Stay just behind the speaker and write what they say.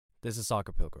This is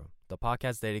Soccer Pilgrim, the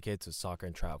podcast dedicated to soccer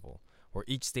and travel, where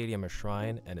each stadium is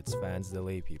shrine and its fans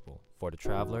delay people. For the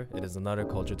traveler, it is another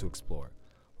culture to explore.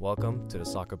 Welcome to the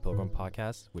Soccer Pilgrim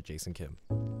podcast with Jason Kim.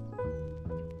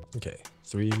 Okay,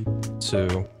 3, 2,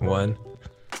 1.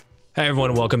 Hey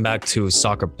everyone, welcome back to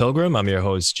Soccer Pilgrim. I'm your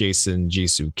host, Jason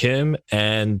Jisoo Kim,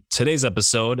 and today's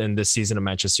episode in this season of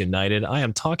Manchester United, I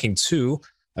am talking to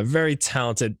a very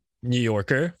talented New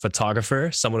Yorker,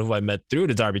 photographer, someone who I met through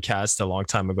the Derby cast a long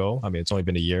time ago. I mean, it's only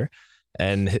been a year.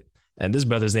 And this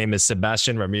brother's name is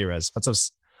Sebastian Ramirez. What's up?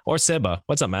 Or Seba.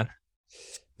 What's up, man?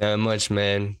 Not much,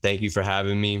 man. Thank you for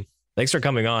having me. Thanks for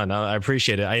coming on. I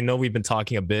appreciate it. I know we've been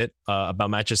talking a bit about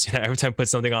Manchester United. Every time I put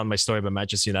something on my story about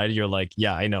Manchester United, you're like,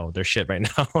 yeah, I know. They're shit right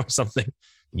now or something.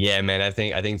 Yeah, man. I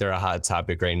think they're a hot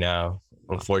topic right now.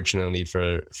 Unfortunately,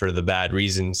 for the bad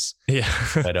reasons. Yeah.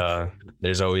 But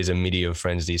there's always a media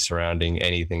frenzy surrounding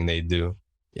anything they do.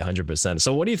 Yeah, 100%.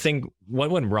 So what do you think, what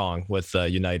went wrong with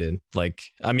United? Like,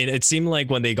 I mean, it seemed like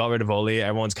when they got rid of Ole,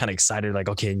 everyone's kind of excited, like,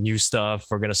 okay, new stuff,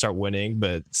 we're going to start winning,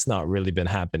 but it's not really been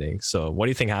happening. So what do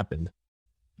you think happened?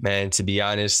 Man, to be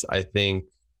honest, I'm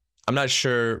not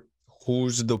sure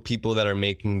who's the people that are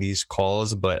making these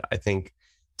calls, but I think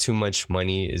too much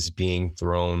money is being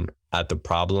thrown at the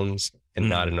problems and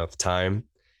not enough time,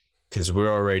 because we're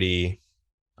already,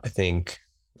 I think,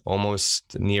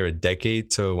 almost near a decade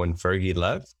to when Fergie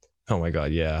left. Oh my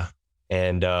God, yeah.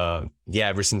 And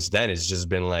ever since then, it's just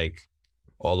been like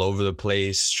all over the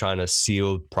place, trying to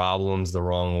seal problems the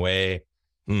wrong way.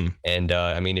 And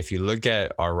I mean, if you look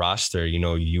at our roster, you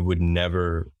know, you would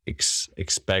never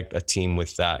expect a team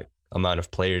with that amount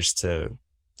of players to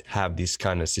have these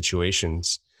kind of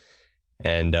situations.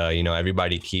 And, you know,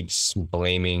 everybody keeps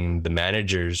blaming the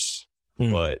managers,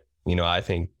 but, you know, I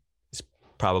think it's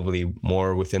probably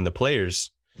more within the players.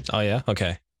 Oh, yeah.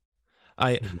 Okay.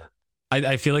 I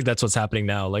feel like that's what's happening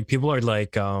now. Like people are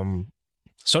like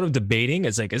sort of debating.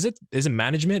 It's like, is it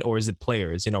management or is it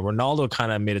players? You know, Ronaldo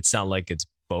kind of made it sound like it's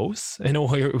both in a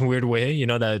weird way. You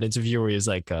know, that interview where he's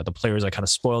like, the players are kind of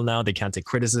spoiled now. They can't take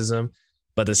criticism.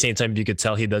 But at the same time, you could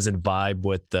tell he doesn't vibe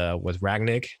with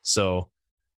Rangnick. So,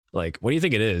 like, what do you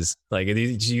think it is? Like,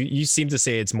 you seem to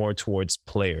say it's more towards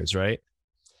players, right?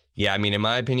 Yeah, I mean, in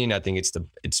my opinion, I think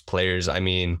it's players. I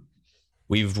mean,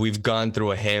 we've gone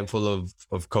through a handful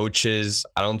of coaches.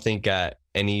 I don't think at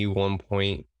any one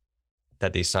point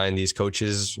that they signed these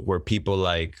coaches were people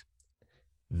like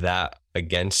that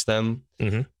against them.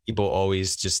 People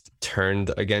always just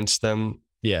turned against them.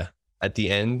 Yeah. At the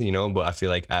end, you know, but I feel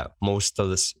like at most of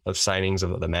signings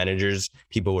of the managers,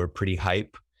 people were pretty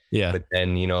hype. Yeah. But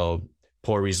then, you know,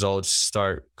 poor results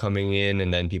start coming in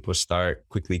and then people start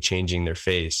quickly changing their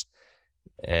face.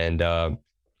 And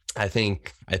I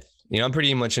think, I'm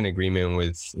pretty much in agreement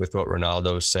with what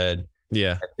Ronaldo said.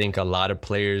 Yeah. I think a lot of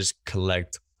players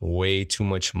collect way too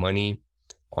much money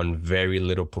on very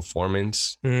little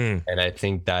performance. And I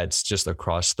think that's just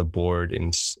across the board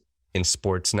in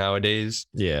sports nowadays.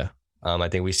 Yeah. I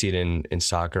think we see it in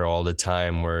soccer all the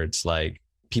time where it's like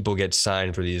people get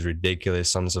signed for these ridiculous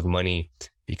sums of money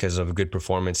because of good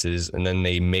performances. And then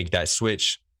they make that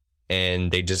switch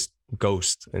and they just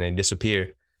ghost and they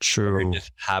disappear. True. They're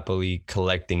just happily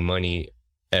collecting money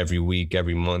every week,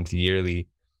 every month, yearly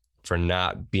for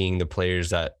not being the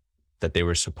players that they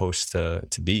were supposed to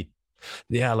be.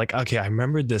 Yeah. Like, okay. I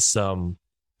remember this,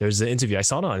 there's an interview. I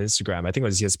saw it on Instagram. I think it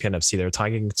was ESPN FC. They were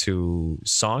talking to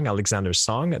Alexander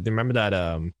Song. Do you remember that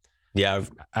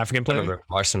African player? I remember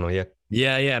Arsenal, yeah.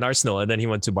 Yeah, and Arsenal. And then he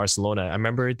went to Barcelona. I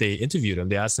remember they interviewed him.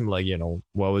 They asked him, like, you know,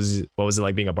 what was it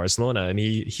like being at Barcelona? And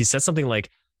he said something like,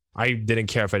 I didn't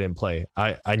care if I didn't play.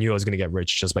 I knew I was going to get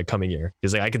rich just by coming here.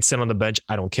 He's like, I could sit on the bench.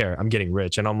 I don't care. I'm getting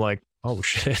rich. And I'm like, oh,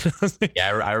 shit.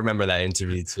 Yeah, I remember that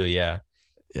interview too. Yeah.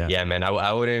 Yeah, man.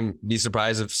 I wouldn't be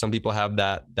surprised if some people have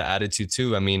the attitude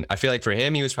too. I mean, I feel like for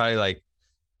him, he was probably like,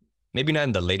 maybe not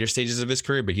in the later stages of his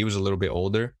career, but he was a little bit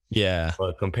older. Yeah.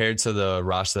 But compared to the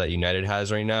roster that United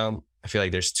has right now, I feel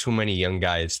like there's too many young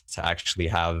guys to actually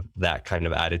have that kind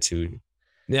of attitude.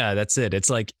 Yeah, that's it. It's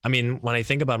like, I mean, when I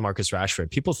think about Marcus Rashford,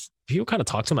 people kind of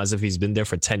talk to him as if he's been there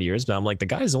for 10 years, but I'm like, the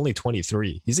guy is only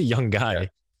 23. He's a young guy,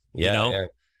 you know? Yeah.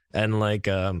 And like,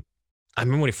 I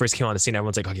remember when he first came on the scene,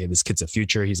 everyone's like, okay, this kid's a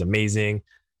future. He's amazing.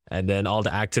 And then all the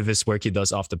activist work he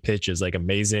does off the pitch is like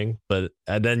amazing. And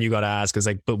then you got to ask, it's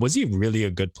like, but was he really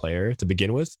a good player to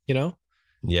begin with? You know?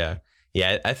 Yeah.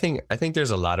 Yeah. I think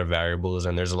there's a lot of variables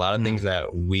and there's a lot of things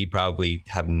that we probably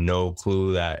have no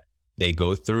clue that they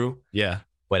go through. Yeah.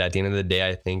 But at the end of the day,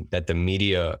 I think that the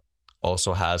media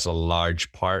also has a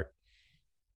large part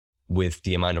with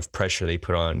the amount of pressure they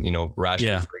put on, you know,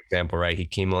 Rashford, for example, right? He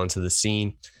came onto the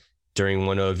scene during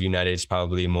one of United's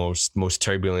probably most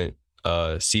turbulent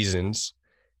seasons,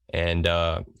 and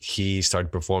he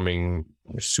started performing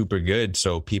super good.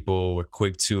 So people were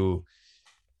quick to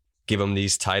give him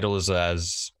these titles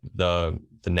as the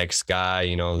next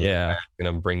guy, gonna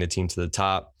bring the team to the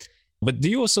top. But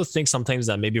do you also think sometimes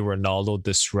that maybe Ronaldo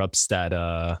disrupts that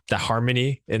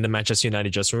harmony in the Manchester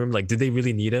United dressing room? Like, did they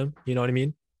really need him? You know what I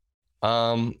mean?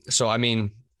 So I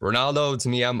mean, Ronaldo, to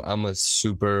me, I'm a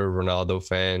super Ronaldo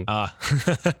fan.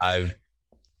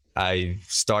 I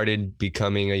started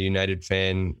becoming a United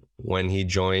fan when he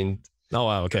joined. Oh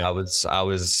wow, okay. I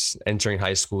was entering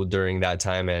high school during that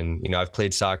time, and I've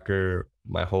played soccer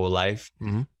my whole life,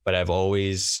 but I've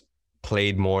always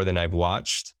played more than I've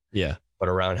watched. Yeah. But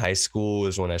around high school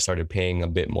is when I started paying a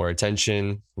bit more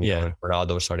attention.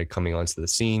 Ronaldo started coming onto the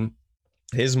scene.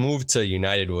 His move to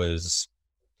United was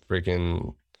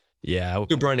freaking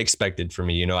super unexpected for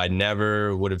me. I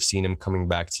never would have seen him coming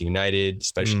back to United,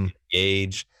 especially at the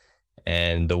age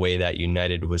and the way that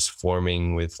United was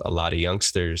forming with a lot of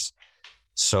youngsters.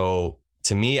 So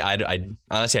to me, I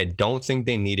honestly, I don't think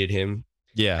they needed him.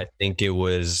 Yeah. I think it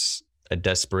was a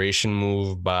desperation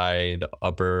move by the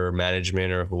upper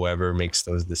management or whoever makes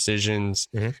those decisions.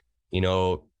 I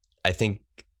think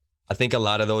a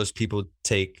lot of those people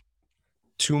take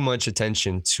too much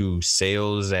attention to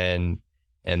sales and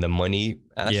the money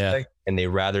aspect, and they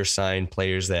rather sign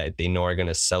players that they know are going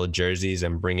to sell jerseys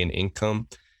and bring in income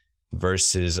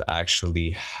versus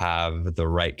actually have the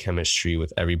right chemistry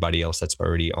with everybody else that's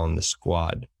already on the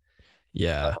squad.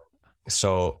 Yeah.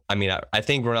 So, I mean, I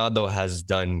think Ronaldo has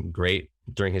done great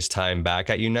during his time back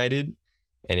at United.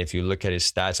 And if you look at his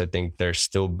stats, I think they're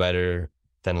still better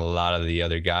than a lot of the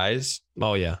other guys.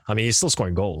 Oh, yeah. I mean, he's still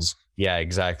scoring goals. Yeah,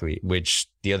 exactly. Which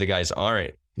the other guys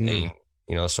aren't. And,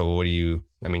 so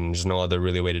there's no other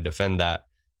really way to defend that.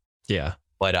 Yeah.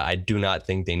 But I do not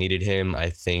think they needed him. I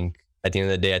think at the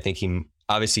end of the day, I think he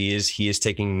obviously is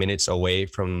taking minutes away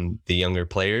from the younger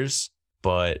players.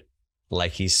 But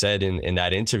like he said in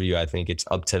that interview, I think it's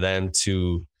up to them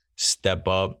to step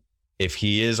up. If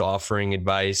he is offering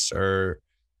advice or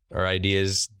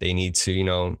ideas, they need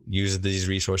to, use these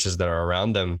resources that are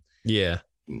around them. Yeah.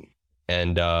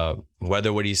 And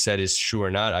whether what he said is true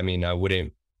or not, I mean, I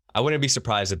wouldn't be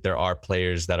surprised if there are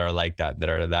players that are like that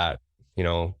are that,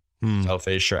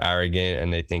 selfish or arrogant,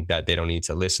 and they think that they don't need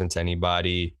to listen to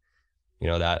anybody.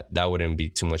 That wouldn't be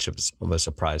too much of a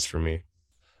surprise for me.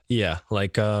 Yeah.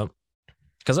 Like,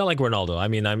 because I like Ronaldo. I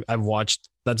mean, I've watched,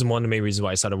 that's one of the main reasons why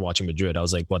I started watching Madrid. I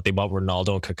was like, what, they bought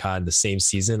Ronaldo and Kaká in the same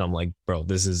season? I'm like, bro,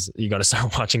 you got to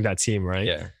start watching that team,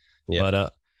 right? Yeah.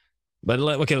 But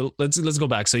okay, let's go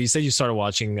back. So you said you started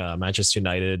watching Manchester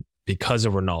United because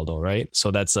of Ronaldo, right?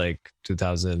 So that's like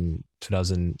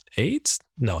 2008?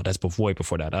 No, that's way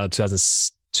before that.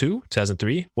 2002,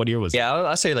 2003? What year was it? Yeah,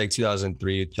 I'll say like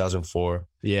 2003, 2004.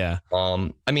 Yeah.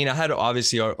 I mean, I had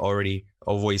obviously already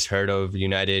always heard of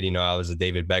United. I was a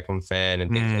David Beckham fan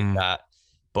and things like that.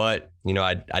 But,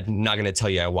 I'm not going to tell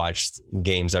you I watched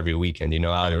games every weekend.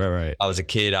 Right. I was a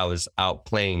kid. I was out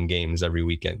playing games every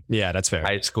weekend. Yeah, that's fair.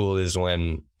 High school is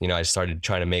when, I started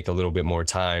trying to make a little bit more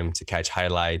time to catch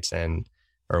highlights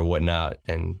or whatnot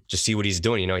and just see what he's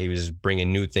doing. He was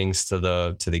bringing new things to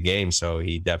the game. So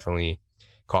he definitely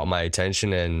caught my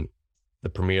attention, and the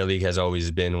Premier League has always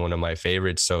been one of my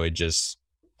favorites. So it just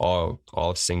all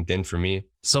synced in for me.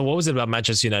 So what was it about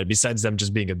Manchester United, besides them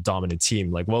just being a dominant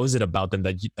team? Like, what was it about them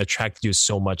that attracted you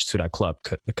so much to that club?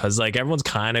 Because like everyone's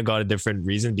kind of got a different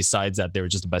reason besides that they were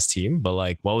just the best team. But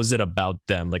like, what was it about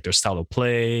them? Like their style of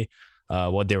play,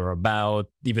 what they were about,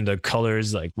 even the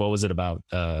colors. Like, what was it about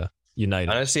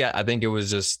United? Honestly, I think it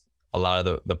was just a lot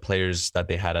of the players that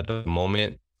they had at the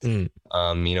moment.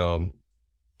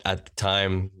 At the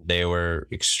time, they were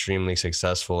extremely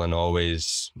successful and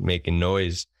always making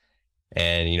noise.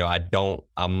 And,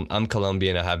 I'm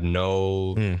Colombian. I have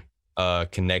no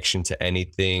connection to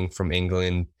anything from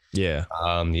England. Yeah.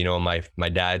 My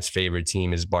dad's favorite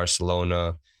team is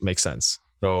Barcelona. Makes sense.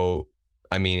 So,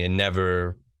 I mean,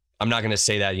 I'm not going to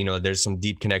say that, there's some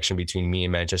deep connection between me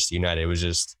and Manchester United. It was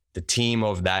just the team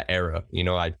of that era.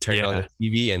 I turned on the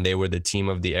TV and they were the team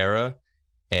of the era.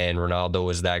 And Ronaldo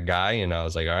was that guy. And I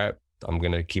was like, all right, I'm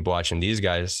going to keep watching these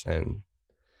guys. And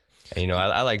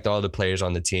I liked all the players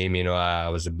on the team. I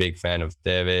was a big fan of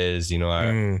Tevez.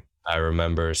 I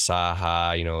remember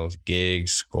Saha,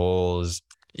 Giggs, Scholes.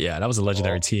 Yeah, that was a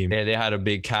legendary team. They had a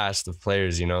big cast of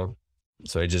players,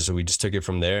 So we just took it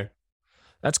from there.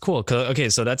 That's cool. Okay,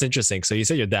 so that's interesting. So you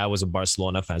said your dad was a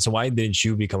Barcelona fan. So why didn't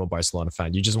you become a Barcelona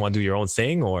fan? You just want to do your own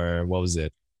thing, or what was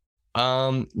it?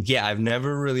 Yeah, I've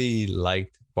never really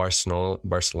liked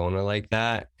Barcelona like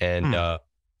that. And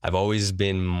I've always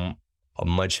been a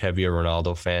much heavier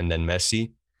Ronaldo fan than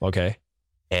Messi. Okay.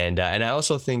 And I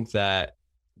also think that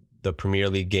the Premier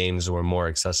League games were more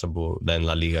accessible than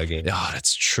La Liga games. Oh,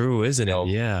 that's true, isn't it?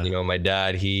 Yeah. You know, my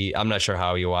dad, I'm not sure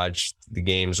how he watched the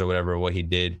games or whatever, what he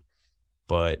did,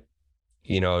 but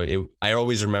you know, I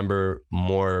always remember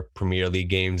more Premier League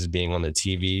games being on the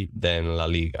TV than La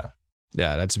Liga.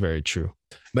 Yeah, that's very true.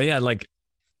 But yeah, like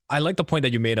I like the point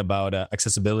that you made about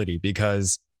accessibility,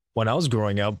 because when I was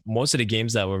growing up, most of the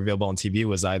games that were available on TV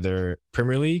was either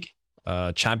Premier League,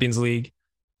 Champions League,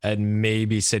 and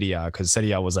maybe Serie A, because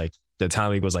Serie A was like, the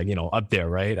Italian league was like, you know, up there,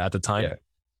 right, at the time. Yeah.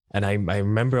 And I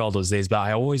remember all those days, but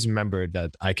I always remembered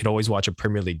that I could always watch a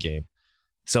Premier League game.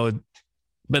 So,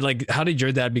 but like, how did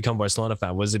your dad become Barcelona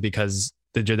fan? Was it because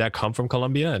did your dad come from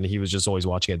Colombia and he was just always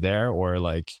watching it there, or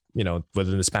like, you know,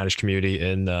 within the Spanish community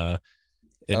in New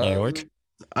York?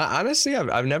 Honestly,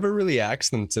 I've never really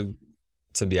asked him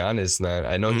to be honest, man.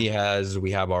 I know we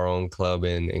have our own club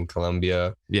in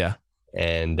Colombia. Yeah.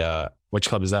 And which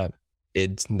club is that?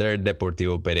 They're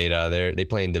Deportivo Pereira. They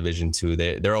play in Division 2.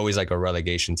 They're always like a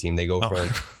relegation team. They go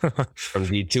from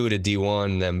D2 to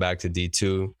D1, then back to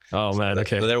D2. Oh man,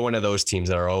 okay. So they're one of those teams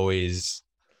that are always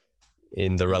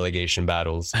in the relegation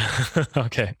battles.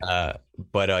 Okay.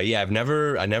 But yeah, I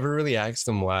never really asked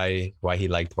him why he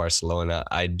liked Barcelona.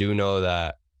 I do know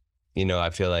that, you know, I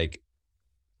feel like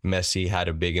Messi had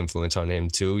a big influence on him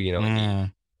too. You know,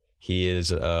 he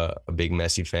is a big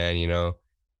Messi fan, you know,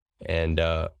 and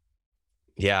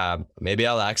yeah, maybe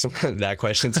I'll ask him that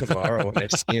question tomorrow when I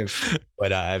see him.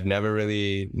 But I've never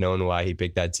really known why he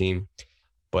picked that team.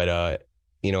 But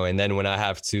you know, and then when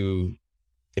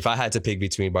if I had to pick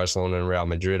between Barcelona and Real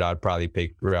Madrid, I'd probably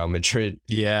pick Real Madrid.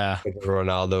 Yeah,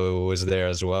 Ronaldo was there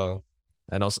as well.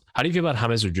 And also, how do you feel about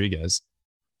James Rodriguez?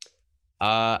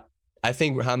 I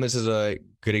think James is a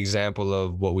good example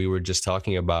of what we were just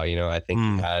talking about. You know, I think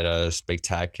he had a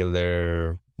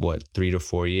spectacular 3 to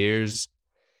 4 years.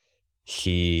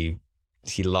 He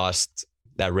lost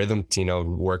that rhythm to, you know,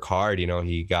 work hard. You know,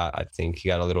 I think he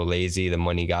got a little lazy. The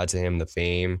money got to him, the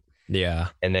fame. Yeah.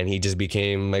 And then he just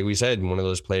became, like we said, one of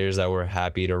those players that were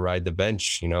happy to ride the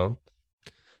bench, you know?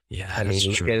 Yeah. I mean,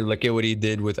 look at what he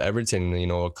did with Everton, you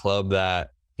know, a club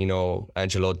that, you know,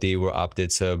 Ancelotti were opted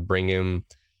to bring him,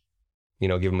 you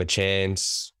know, give him a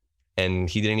chance. And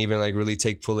he didn't even like really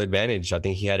take full advantage. I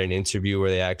think he had an interview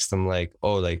where they asked him like,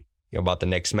 oh, like, you know, about the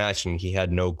next match. And he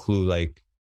had no clue, like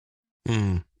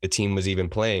the team was even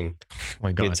playing. Oh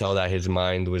my God. You could tell that his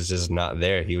mind was just not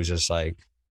there. He was just like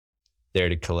there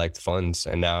to collect funds.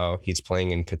 And now he's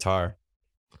playing in Qatar.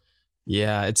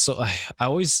 Yeah. It's so,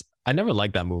 I never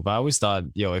liked that move. I always thought,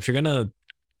 yo, if you're going to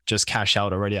just cash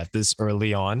out already at this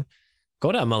early on,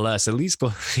 go to MLS, at least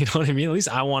go, you know what I mean? At least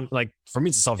I want, like, for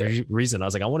me, it's a selfish reason. I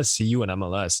was like, I want to see you in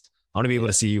MLS. I want to be able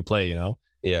to see you play, you know?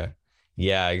 Yeah.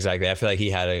 Yeah, exactly. I feel like he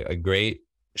had a great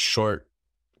short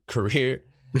career,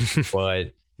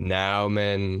 but now,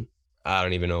 man, I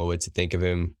don't even know what to think of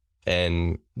him.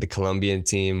 And the Colombian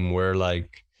team, we're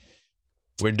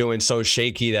doing so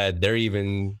shaky that they're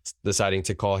even deciding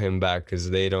to call him back because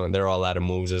they're all out of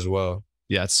moves as well.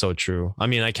 Yeah, it's so true. I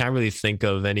mean, I can't really think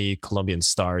of any Colombian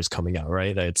stars coming out,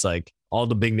 right? It's like all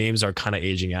the big names are kind of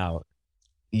aging out.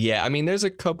 Yeah, I mean, there's a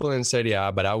couple in Serie A,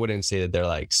 but I wouldn't say that they're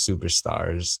like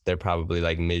superstars. They're probably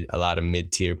like a lot of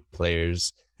mid-tier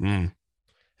players.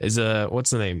 Is what's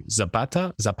the name?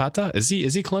 Zapata? Is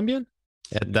he Colombian?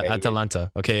 At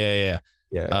Atalanta. Okay,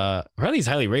 yeah. Apparently he's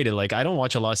highly rated. Like, I don't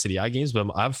watch a lot of Serie A games, but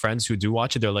I have friends who do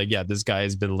watch it. They're like, yeah, this guy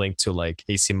has been linked to like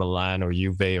AC Milan or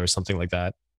Juve or something like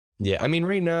that. Yeah, I mean,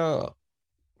 right now,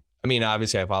 I mean,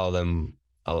 obviously I follow them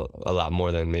a lot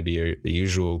more than maybe the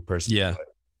usual person. Yeah.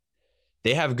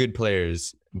 They have good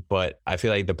players, but I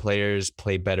feel like the players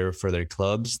play better for their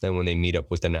clubs than when they meet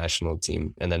up with the national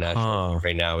team. And the national team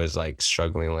right now is like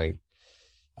struggling. Like,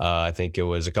 I think it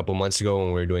was a couple months ago when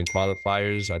we were doing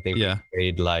qualifiers. I think we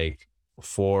played like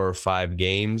 4 or 5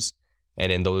 games.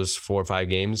 And in those 4 or 5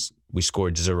 games, we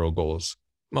scored 0 goals.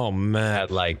 Oh, man. Had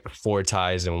like 4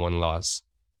 ties and 1 loss.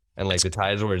 And like the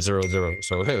ties were 0-0.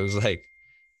 So it was like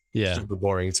super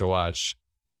boring to watch.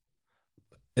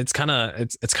 It's kind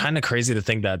of crazy to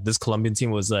think that this Colombian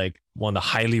team was like one of the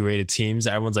highly rated teams.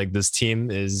 Everyone's like, this team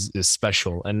is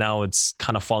special, and now it's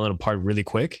kind of falling apart really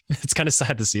quick. It's kind of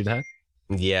sad to see that.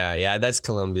 Yeah, that's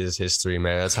Colombia's history,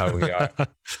 man. That's how we are.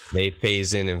 They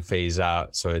phase in and phase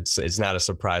out, so it's not a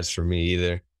surprise for me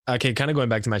either. Okay, kind of going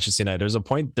back to Manchester United,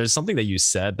 there's something that you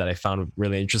said that I found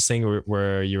really interesting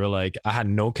where you were like, I had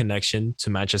no connection to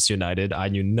Manchester United. I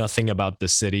knew nothing about the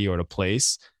city or the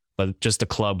place, but just the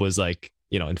club was like,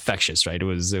 you know, infectious, right? It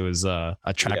was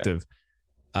attractive.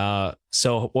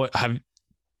 So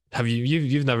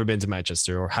You've never been to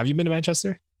Manchester, or have you been to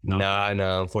Manchester? No.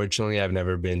 No. Unfortunately, I've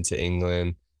never been to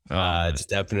England. It's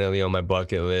definitely on my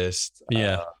bucket list.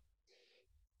 Yeah.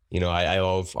 I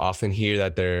often hear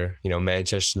that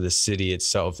Manchester, the city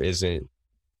itself, isn't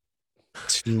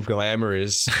too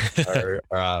glamorous,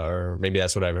 or maybe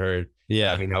that's what I've heard.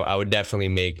 Yeah. I mean, I would definitely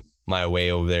make my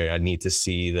way over there. I need to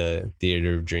see the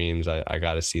Theater of Dreams. I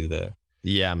got to see the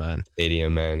man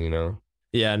stadium, man.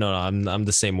 Yeah, no, I'm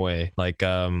the same way. Like,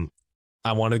 I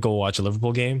wanted to go watch a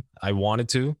Liverpool game. I wanted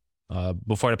to.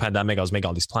 Before the pandemic, I was making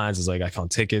all these plans. It's like I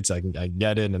found tickets, I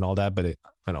get it and all that, but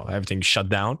everything shut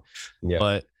down. Yeah.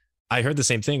 But I heard the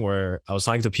same thing where I was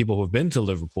talking to people who've been to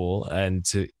Liverpool and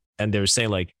they were saying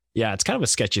like, yeah, it's kind of a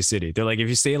sketchy city. They're like, if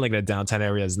you stay in like the downtown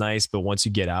area, it's nice, but once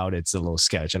you get out, it's a little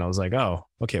sketch. And I was like, oh,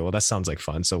 okay, well that sounds like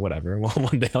fun. So whatever. Well,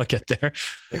 one day I'll get there.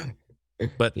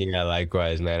 But yeah,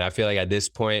 likewise, man. I feel like at this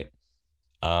point,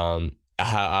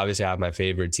 obviously I have my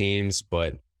favorite teams,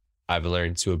 but I've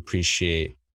learned to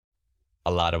appreciate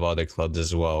a lot of other clubs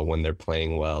as well when they're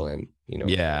playing well. And,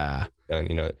 yeah,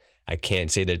 I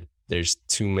can't say that there's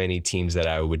too many teams that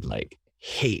I would like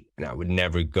hate and I would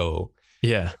never go.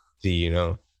 Yeah. See,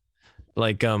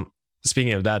 like,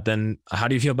 speaking of that, then how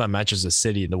do you feel about Manchester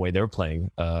City, the way they're playing,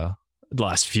 the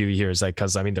last few years? Like,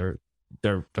 cause I mean,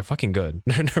 they're fucking good.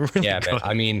 They're really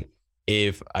good.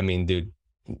 Man. Dude,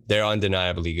 they're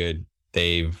undeniably good.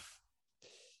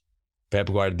 Pep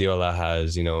Guardiola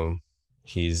has,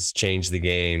 he's changed the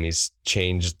game. He's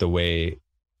changed the way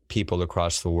people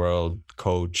across the world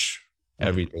coach,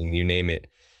 everything, you name it.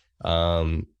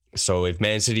 So if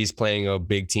Man City's playing a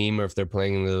big team or if they're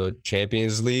playing in the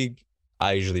Champions League,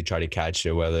 I usually try to catch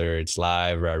it, whether it's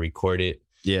live or I record it.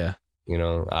 Yeah.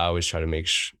 I always try to make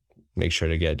sure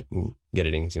to get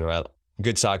it in.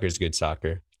 Good soccer is good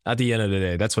soccer. At the end of the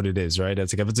day, that's what it is, right?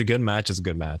 It's like, if it's a good match, it's a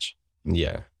good match.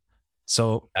 Yeah.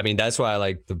 So, I mean, that's why I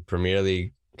like the Premier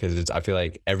League, because I feel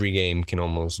like every game can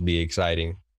almost be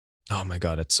exciting. Oh my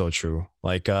God, it's so true.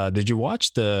 Like, did you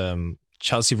watch the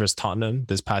Chelsea versus Tottenham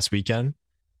this past weekend?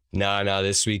 No,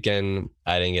 this weekend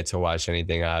I didn't get to watch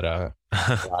anything. I had a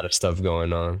lot of stuff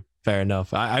going on. Fair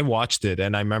enough. I watched it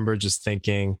and I remember just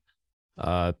thinking,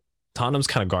 Tottenham's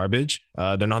kind of garbage.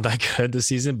 They're not that good this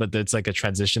season, but it's like a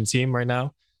transition team right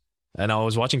now. And I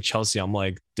was watching Chelsea. I'm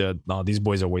like, no, these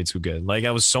boys are way too good. Like,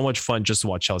 it was so much fun just to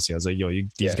watch Chelsea. I was like, yo,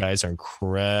 these guys are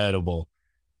incredible.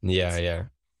 Yeah.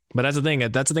 But that's the thing.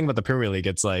 That's the thing about the Premier League.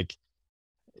 It's like,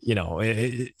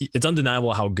 it's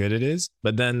undeniable how good it is.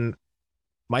 But then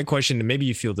my question, maybe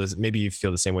you feel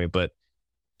the same way, but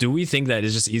do we think that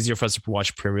it's just easier for us to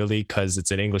watch Premier League because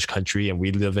it's an English country and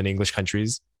we live in English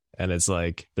countries? And it's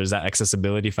like, there's that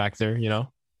accessibility factor,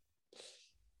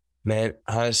 Man,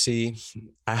 honestly,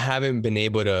 I haven't been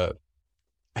able to,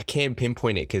 I can't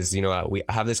pinpoint it because, I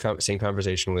have this same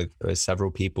conversation with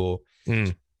several people.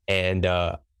 And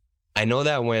I know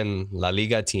that when La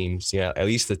Liga teams, at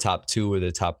least the top two or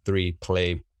the top three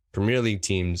play Premier League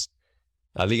teams,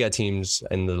 La Liga teams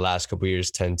in the last couple of years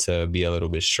tend to be a little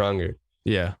bit stronger.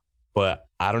 Yeah. But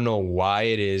I don't know why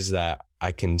it is that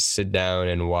I can sit down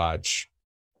and watch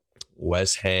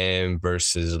West Ham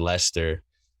versus Leicester,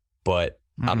 but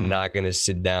I'm not going to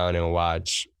sit down and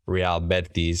watch Real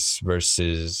Betis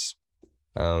versus,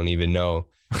 I don't even know.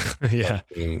 Yeah.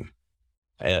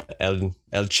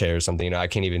 Elche or something. I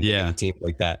can't even think of a team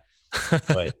like that.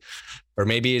 But or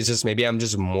maybe I'm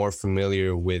just more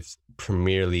familiar with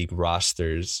Premier League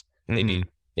rosters.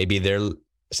 Maybe they're,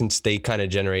 since they kind of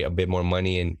generate a bit more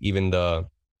money and even the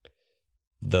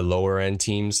lower end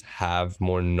teams have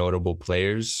more notable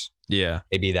players. Yeah.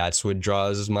 Maybe that's what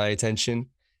draws my attention.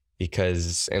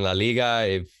 Because in La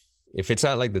Liga, if it's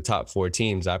not like the top four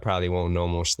teams, I probably won't know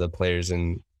most of the players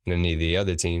in any of the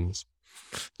other teams.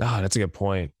 Oh, that's a good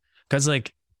point. Because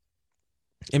like,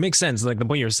 it makes sense. Like the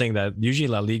point you were saying that usually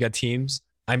La Liga teams,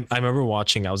 I remember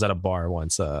watching, I was at a bar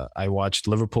once. I watched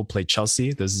Liverpool play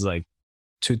Chelsea. This is like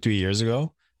 2-3 years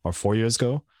ago or 4 years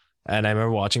ago. And I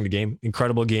remember watching the game,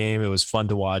 incredible game. It was fun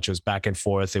to watch. It was back and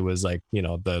forth. It was like,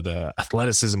 the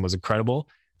athleticism was incredible.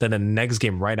 Then the next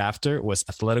game right after was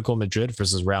Atletico Madrid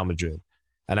versus Real Madrid.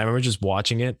 And I remember just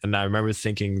watching it. And I remember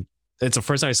thinking, it's the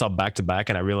first time I saw back to back.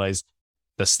 And I realized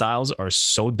the styles are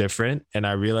so different. And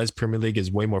I realized Premier League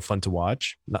is way more fun to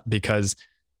watch because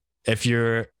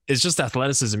it's just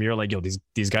athleticism. You're like, yo,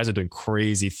 these guys are doing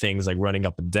crazy things like running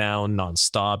up and down,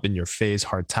 nonstop, in your face,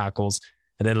 hard tackles.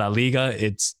 And then La Liga,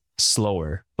 it's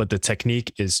slower, but the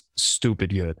technique is stupid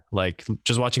good. Like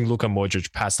just watching Luka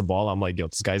Modric pass the ball, I'm like, yo,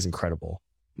 this guy's incredible.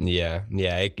 Yeah.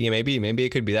 Maybe it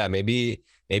could be that. Maybe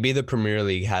the Premier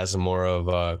League has more of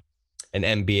an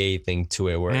NBA thing to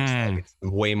it, where it's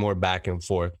way more back and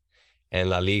forth. And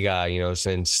La Liga,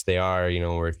 since they are,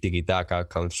 where tiki taka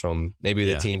comes from, maybe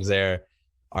the teams there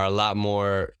are a lot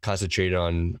more concentrated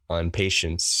on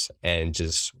patience and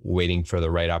just waiting for the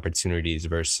right opportunities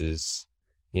versus,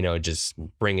 just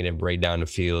bringing it right down the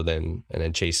field and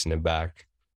then chasing it back.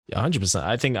 Yeah, 100%.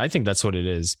 I think that's what it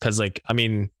is. Because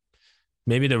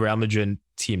maybe the Real Madrid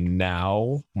team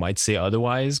now might say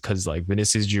otherwise. Because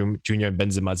Vinicius Junior and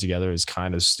Benzema together is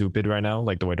kind of stupid right now,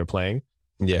 like the way they're playing.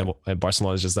 Yeah, and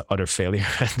Barcelona is just an utter failure.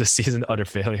 The season, utter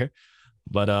failure.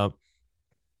 But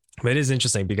it is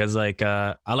interesting because I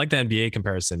like the NBA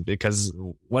comparison, because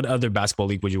what other basketball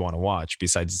league would you want to watch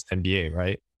besides NBA,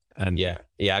 right? And yeah.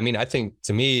 I mean, I think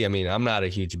to me, I'm not a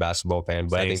huge basketball fan,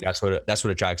 but I think that's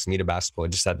what attracts me to basketball,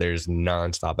 just that there's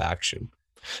nonstop action.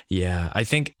 Yeah, I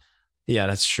think,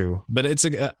 that's true. But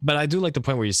but I do like the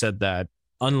point where you said that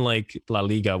unlike La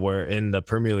Liga, where in the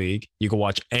Premier League you can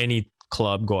watch any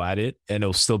club go at it and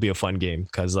it'll still be a fun game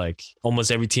because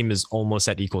almost every team is almost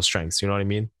at equal strengths. You know what I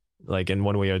mean? In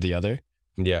one way or the other.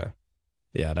 Yeah,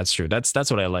 that's true. That's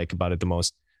what I like about it the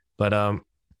most. But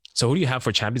so who do you have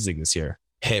for Champions League this year?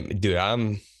 Hey, dude,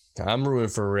 I'm rooting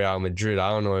for Real Madrid. I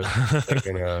don't know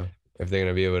if they're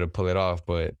gonna be able to pull it off,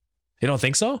 but you don't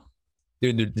think so?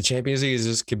 Dude, the Champions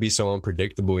League could be so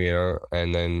unpredictable,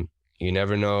 and then you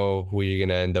never know who you're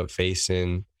gonna end up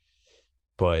facing.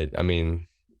 But I mean,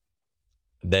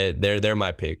 they're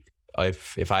my pick.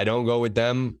 If I don't go with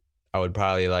them, I would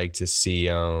probably like to see.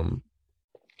 I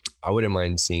wouldn't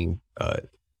mind seeing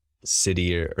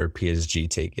City or PSG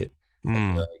take it.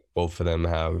 Both of them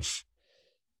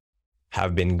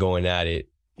have been going at it,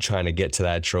 trying to get to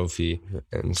that trophy,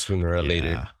 and sooner or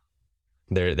later,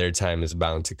 their time is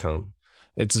bound to come.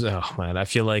 I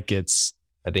feel like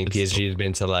I think PSG has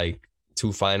been to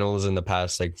 2 finals in the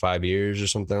past 5 years or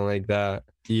something like that.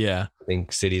 Yeah. I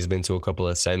think City's been to a couple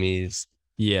of semis.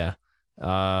 Yeah.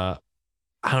 I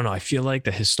don't know. I feel like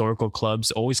the historical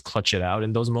clubs always clutch it out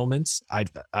in those moments. I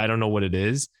don't know what it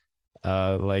is.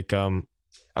 I'm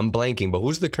blanking, but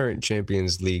who's the current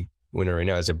Champions League winner right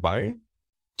now? Is it Bayern?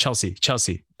 Chelsea.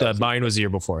 Bayern was the year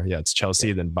before. Yeah, it's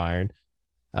Chelsea, then Bayern.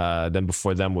 Then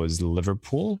before them was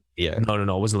Liverpool. Yeah. No,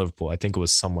 it wasn't Liverpool. I think it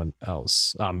was someone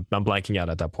else. I'm blanking out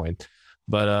at that point.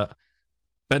 But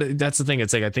that's the thing.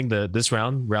 It's I think this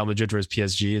round, Real Madrid versus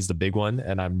PSG is the big one,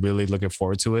 and I'm really looking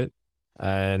forward to it.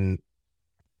 And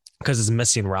because it's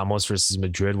Messi and Ramos versus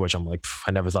Madrid, which I'm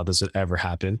I never thought this would ever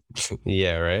happen.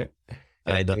 Yeah, right.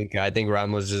 And I think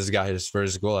Ramos just got his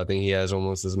first goal. I think he has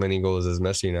almost as many goals as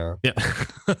Messi now. Yeah.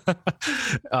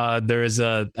 I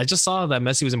just saw that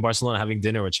Messi was in Barcelona having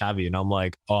dinner with Xavi, and I'm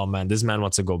like, oh man, this man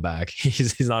wants to go back.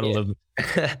 He's not living.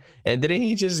 And didn't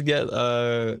he just get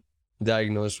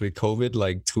diagnosed with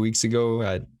COVID 2 weeks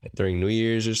ago during New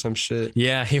Year's or some shit?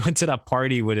 Yeah, he went to that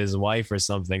party with his wife or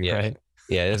something, right?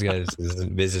 Yeah, this guy is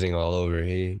visiting all over.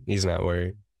 He's not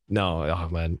worried. No, oh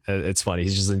man, it's funny.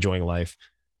 He's just enjoying life.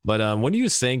 But when do you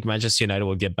think Manchester United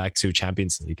will get back to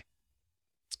Champions League?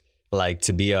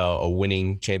 To be a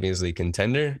winning Champions League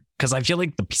contender? Because I feel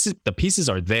like the pieces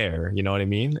are there. You know what I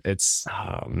mean?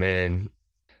 Oh man,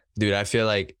 dude, I feel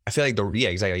like exactly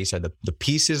like you said, the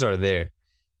pieces are there.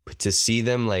 But to see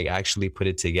them actually put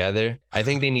it together, I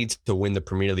think they need to win the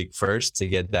Premier League first to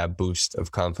get that boost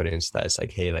of confidence that's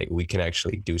hey, we can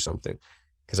actually do something.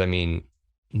 Because I mean,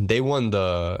 they won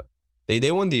the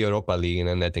Europa League, and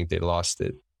then I think they lost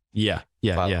it. Yeah.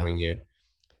 Following year.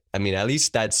 I mean, at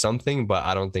least that's something, but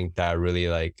I don't think that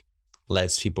really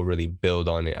lets people really build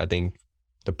on it. I think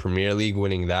the Premier League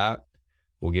winning that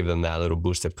will give them that little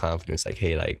boost of confidence.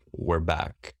 Hey, we're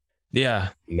back. Yeah.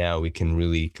 Now we can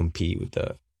really compete with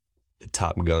the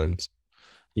top guns.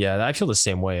 Yeah, I feel the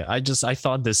same way. I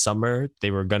thought this summer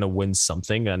they were going to win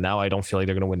something, and now I don't feel like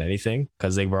they're going to win anything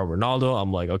because they brought Ronaldo.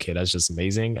 I'm like, okay, that's just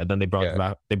amazing. And then they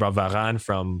brought Varane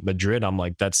from Madrid. I'm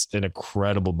like, that's an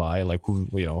incredible buy. I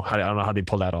don't know how they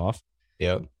pull that off.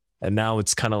 Yep. And now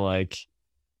it's kind of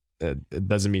it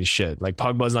doesn't mean shit.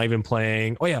 Pogba's not even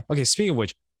playing. Oh yeah. Okay. Speaking of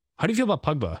which, how do you feel about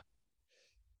Pogba?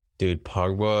 Dude,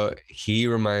 Pogba,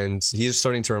 he's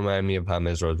starting to remind me of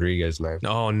James Rodriguez, man.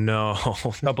 Oh, no.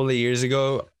 A couple of years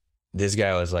ago, this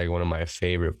guy was one of my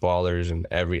favorite ballers in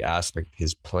every aspect.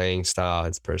 His playing style,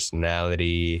 his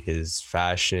personality, his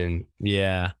fashion.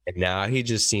 Yeah. And now he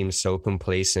just seems so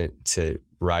complacent to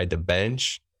ride the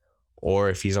bench.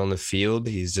 Or if he's on the field,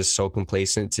 he's just so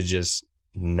complacent to just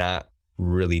not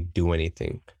really do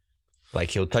anything.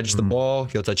 He'll touch the ball,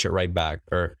 he'll touch it right back.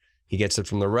 Or he gets it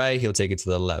from the right, he'll take it to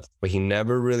the left. But he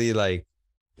never really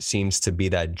seems to be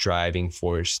that driving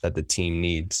force that the team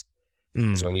needs.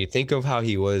 So when you think of how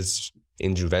he was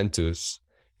in Juventus,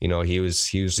 he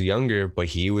was younger, but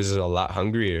he was a lot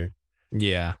hungrier.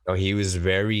 Yeah. He was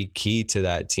very key to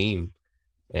that team.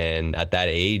 And at that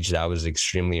age, that was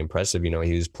extremely impressive. He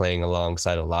was playing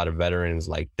alongside a lot of veterans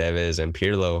like Tevez and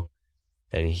Pirlo.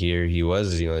 And here he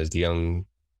was, as the young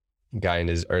guy in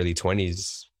his early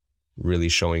 20s really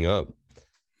showing up.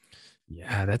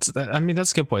 Yeah, that's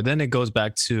a good point. Then it goes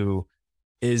back to,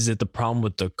 is it the problem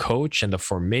with the coach and the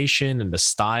formation and the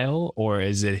style, or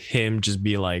is it him just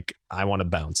be like, I want to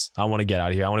bounce, I want to get out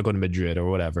of here, I want to go to Madrid or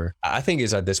whatever? I think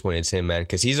it's at this point, it's him, man,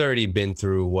 because he's already been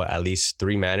through at least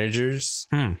 3 managers.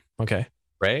 Okay.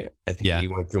 Right? I think he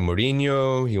went through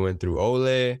Mourinho, he went through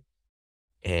Ole,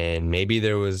 and maybe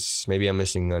I'm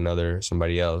missing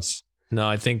somebody else. No,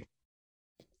 I think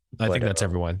that's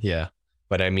everyone. Yeah.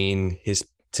 But I mean,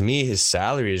 to me, his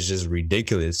salary is just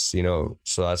ridiculous,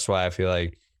 so that's why I feel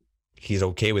like he's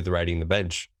okay with riding the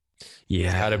bench.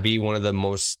 Yeah. He's got to be one of the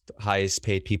most highest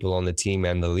paid people on the team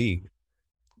and the league.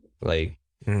 Like,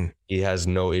 he has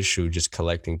no issue just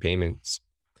collecting payments.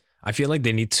 I feel like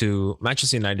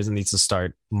Manchester United needs to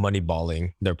start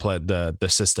moneyballing the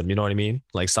system. You know what I mean?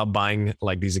 Like, stop buying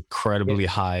like these incredibly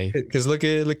high. Because look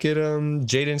at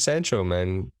Jadon Sancho,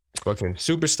 man, fucking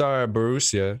superstar at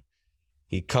Borussia.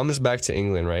 He comes back to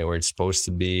England, right, where it's supposed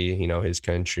to be, his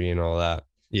country and all that.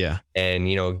 Yeah. And,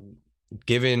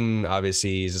 given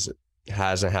obviously he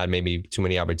hasn't had maybe too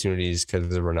many opportunities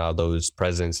because of Ronaldo's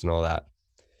presence and all that.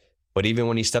 But even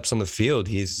when he steps on the field,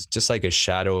 he's just like a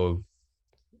shadow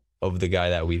of the guy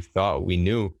that we thought we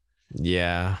knew.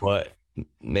 Yeah. But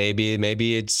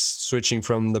maybe it's switching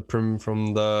from the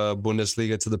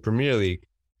Bundesliga to the Premier League.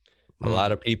 A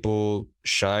lot of people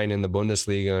shine in the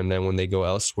Bundesliga, and then when they go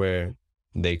elsewhere,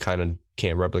 they kind of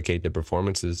can't replicate the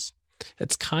performances.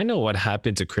 It's kind of what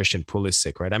happened to Christian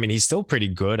Pulisic, right? I mean, he's still pretty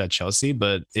good at Chelsea,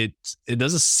 but it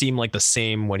doesn't seem like the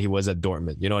same when he was at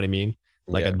Dortmund. You know what I mean?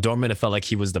 Like at Dortmund, it felt like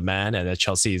he was the man, and at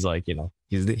Chelsea, he's like,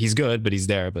 he's good, but he's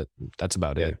there, but that's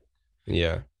about it.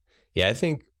 Yeah. I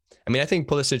think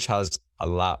Pulisic has a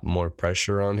lot more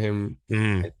pressure on him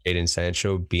than Jadon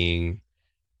Sancho, being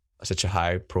such a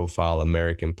high profile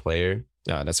American player.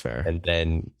 Yeah, that's fair. And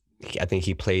then I think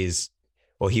he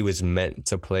was meant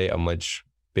to play a much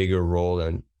bigger role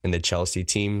in the Chelsea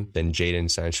team than Jadon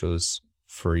Sancho's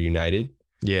for United.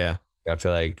 Yeah. I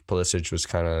feel like Pulisic was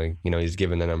kind of, he's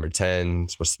given the number 10,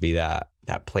 supposed to be that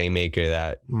playmaker,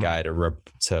 that guy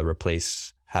to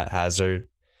replace Hazard,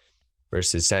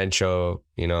 versus Sancho,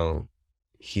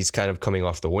 he's kind of coming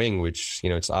off the wing, which,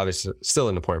 it's obviously still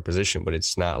an important position, but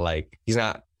it's not like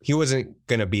he wasn't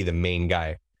going to be the main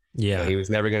guy. Yeah. He was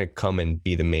never going to come and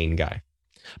be the main guy.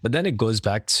 But then it goes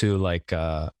back to like,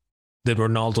 did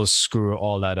Ronaldo screw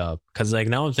all that up? Because like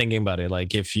now I'm thinking about it,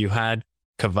 like if you had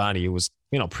Cavani, who was,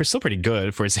 still pretty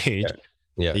good for his age.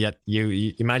 Yeah. Yet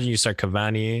you imagine you start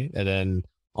Cavani, and then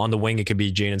on the wing, it could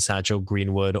be Jadon Sancho,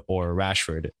 Greenwood, or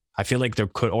Rashford. I feel like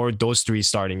or those 3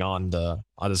 starting on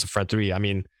this front 3. I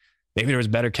mean, maybe there was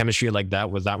better chemistry like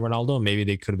that with that Ronaldo. Maybe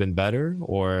they could have been better,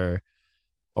 or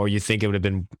you think it would have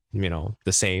been,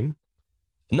 the same.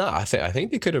 No, I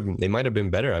think they might have been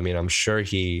better. I mean, I'm sure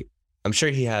he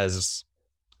has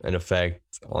an effect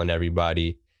on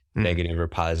everybody, negative or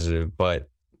positive, but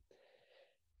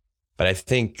I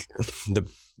think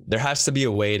there has to be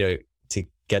a way to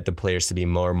get the players to be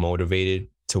more motivated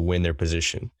to win their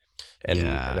position. And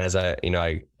as I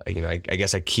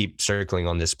guess I keep circling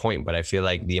on this point, but I feel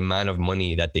like the amount of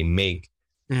money that they make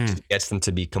gets them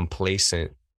to be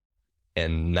complacent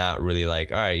and not really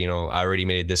like, all right, I already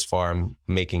made it this far. I'm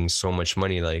making so much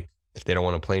money. Like, if they don't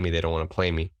want to play me, they don't want to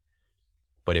play me.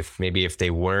 But if they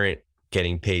weren't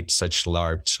getting paid such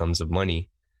large sums of money,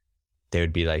 they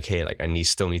would be like, hey, like I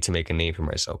still need to make a name for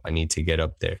myself. I need to get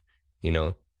up there,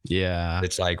 Yeah.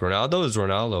 It's like Ronaldo is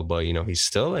Ronaldo, but he's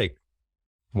still like,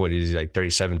 what is he, like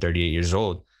 37, 38 years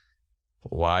old?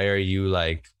 Why are you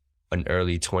like an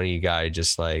early 20 guy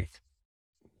just like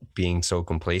being so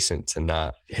complacent to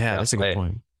not? Yeah, that's play? A good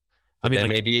point. I mean,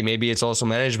 like, maybe it's also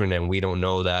management, and we don't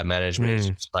know that management is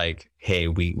just like, hey,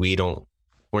 we're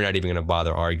not even gonna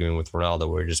bother arguing with Ronaldo.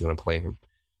 We're just gonna play him.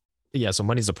 Yeah, so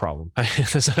money's a problem.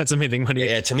 So that's amazing. Money.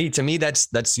 Yeah, to me,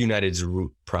 that's United's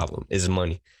root problem is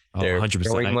money. They're 100%.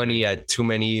 Throwing money at too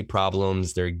many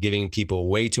problems. They're giving people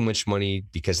way too much money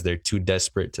because they're too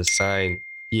desperate to sign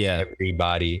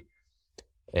everybody.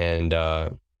 And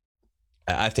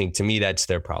I think, to me, that's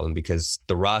their problem, because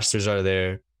the rosters are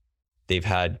there. They've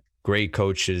had great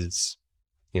coaches.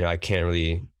 I can't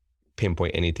really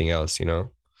pinpoint anything else,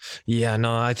 Yeah,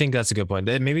 no, I think that's a good point.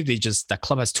 Maybe that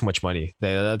club has too much money.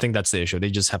 I think that's the issue.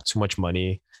 They just have too much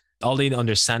money. All they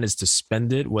understand is to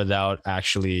spend it without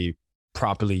actually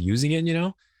properly using it,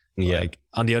 Yeah. Like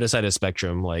on the other side of the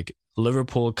spectrum, like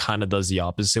Liverpool kind of does the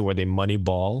opposite where they money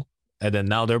ball. And then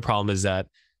now their problem is that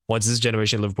once this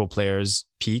generation of Liverpool players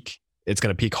peak, it's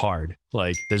going to peak hard.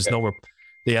 Like there's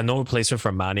they have no replacement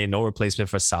for Mane, no replacement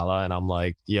for Salah. And I'm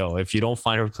like, yo, if you don't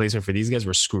find a replacement for these guys,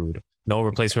 we're screwed. No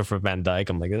replacement for Van Dijk.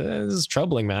 I'm like, this is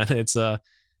troubling, man. It's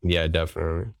Yeah,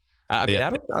 definitely. I mean, I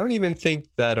don't even think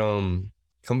that I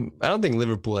don't think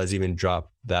Liverpool has even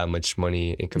dropped that much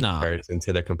money in comparison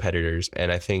to their competitors.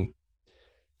 And I think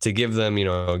to give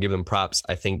them props,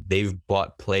 I think they've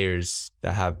bought players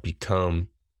that have become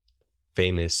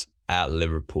famous at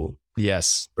Liverpool.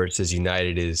 Yes. Versus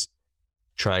United is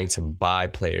trying to buy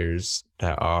players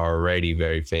that are already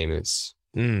very famous.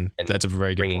 And that's a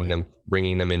very good point.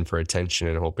 Bringing them in for attention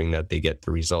and hoping that they get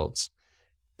the results.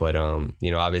 But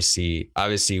obviously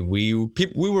we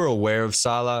were aware of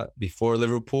Salah before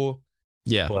Liverpool.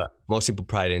 Yeah. But most people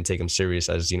probably didn't take him serious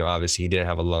as, obviously he didn't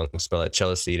have a long spell at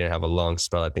Chelsea. He didn't have a long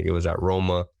spell. I think it was at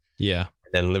Roma. Yeah.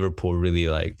 Then Liverpool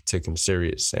really took him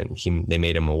serious and they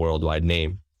made him a worldwide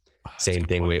name. Same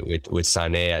thing with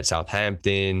Sané at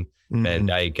Southampton, Van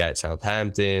Dijk at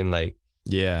Southampton.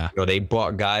 They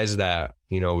bought guys that,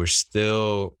 were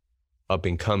still up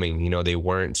and coming. They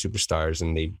weren't superstars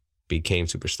and they became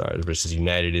superstars versus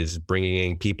United is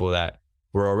bringing in people that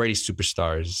were already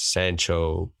superstars.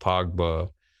 Sancho, Pogba.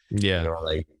 Yeah.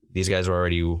 These guys were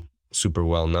already super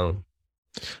well known.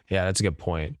 Yeah, that's a good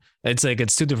point. It's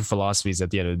it's two different philosophies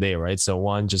at the end of the day, right? So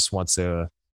one just wants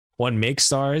one makes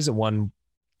stars, one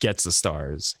gets the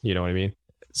stars. You know what I mean?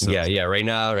 So, yeah. Right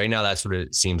now, that's what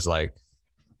it seems like.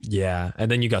 Yeah, and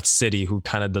then you got City, who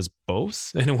kind of does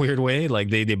both in a weird way. Like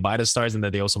they buy the stars and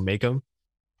then they also make them.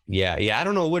 Yeah. I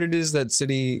don't know what it is that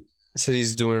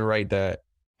City's doing right. That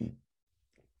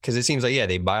because it seems like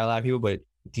they buy a lot of people, but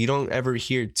you don't ever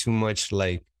hear too much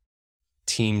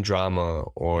team drama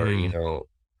or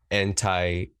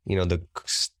anti the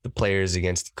players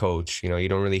against the coach. You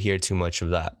don't really hear too much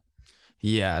of that.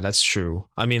 Yeah, that's true.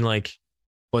 I mean, what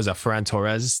was that? Ferran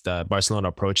Torres, that Barcelona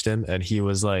approached him and he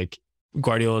was like,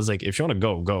 Guardiola's like, if you want to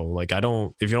go. If you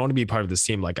don't want to be part of this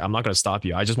team, I'm not going to stop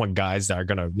you. I just want guys that are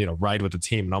going to, ride with the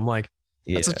team. And I'm like,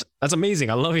 that's amazing.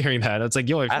 I love hearing that. It's like,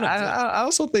 yo, I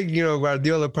also think,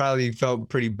 Guardiola probably felt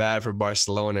pretty bad for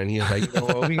Barcelona. And he was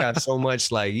like, we got so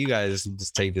much, you guys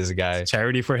just take this guy.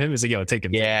 Charity for him? Is like, yo, take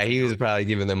it. Yeah, he was probably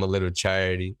giving them a little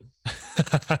charity.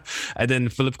 And then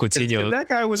Philippe Coutinho. That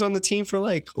guy was on the team for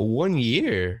 1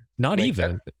 year. Not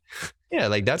even. Yeah,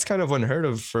 that's kind of unheard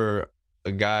of for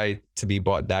a guy to be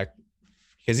bought back,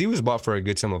 because he was bought for a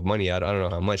good sum of money. I don't know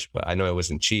how much, but I know it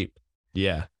wasn't cheap.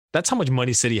 Yeah, that's how much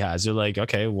money City has. You're like,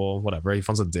 okay, well, whatever. He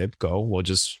finds a dip, go.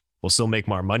 We'll still make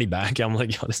more money back. I'm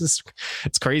like, yo,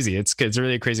 it's crazy. It's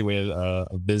really a crazy way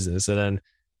of business. And then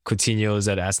Coutinho's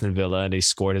at Aston Villa and they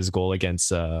scored his goal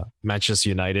against Manchester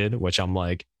United, which I'm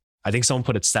like, I think someone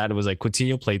put it stat. It was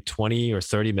Coutinho played 20 or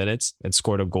 30 minutes and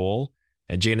scored a goal.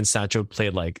 And Jadon Sancho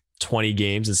played 20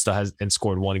 games and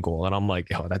scored 1 goal. And I'm like,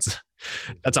 yo, that's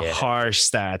a harsh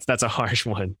stat. That's a harsh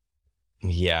one.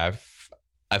 Yeah,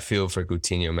 I feel for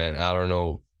Coutinho, man. I don't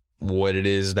know what it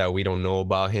is that we don't know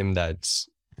about him that's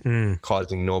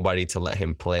causing nobody to let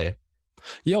him play.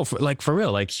 Yo, for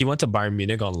real, he went to Bayern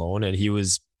Munich on loan and he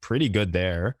was pretty good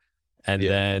there. And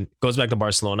then goes back to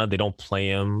Barcelona. They don't play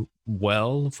him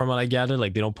well, from what I gather. They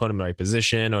don't put him in the right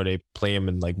position, or they play him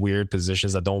in weird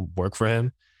positions that don't work for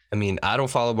him. I mean, I don't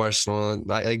follow Barcelona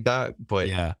like that, but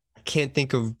I can't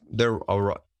think of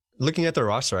looking at the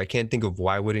roster. I can't think of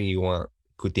why wouldn't you want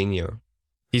Coutinho?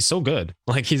 He's so good.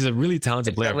 He's a really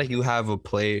talented player. It's not like you have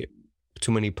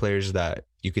too many players that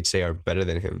you could say are better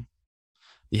than him.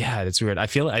 Yeah, it's weird. I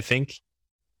think.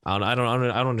 I don't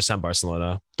understand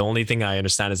Barcelona. The only thing I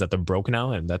understand is that they're broke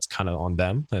now, and that's kind of on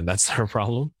them, and that's their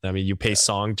problem. I mean, you pay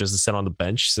Song just to sit on the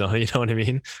bench, so you know what I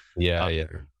mean? Yeah.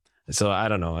 So I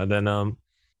don't know. And then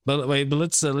but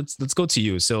let's go to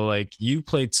you. So you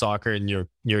played soccer in New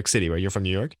York City, right? You're from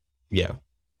New York? Yeah.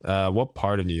 What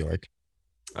part of New York?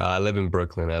 I live in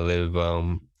Brooklyn. I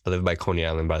live by Coney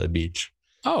Island by the beach.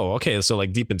 Oh, okay. So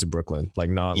deep into Brooklyn,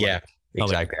 not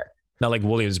exactly. Not like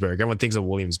Williamsburg. Everyone thinks of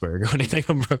Williamsburg when they think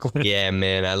of Brooklyn. Yeah,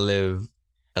 man. I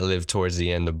live towards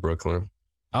the end of Brooklyn.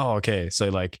 Oh, okay. So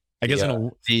I guess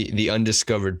the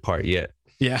undiscovered part yet.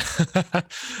 Yeah.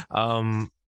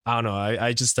 I don't know.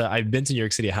 I just I've been to New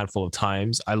York City a handful of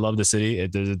times. I love the city.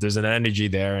 There's an energy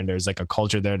there, and there's a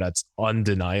culture there that's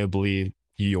undeniably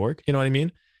New York. You know what I mean?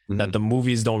 Mm-hmm. That the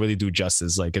movies don't really do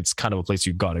justice. It's kind of a place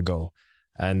you gotta go.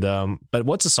 And but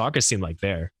what's the soccer scene like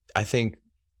there? I think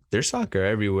there's soccer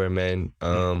everywhere, man.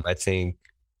 I think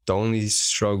the only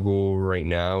struggle right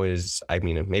now is,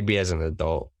 maybe as an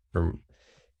adult,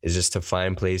 is just to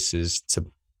find places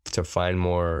to find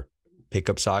more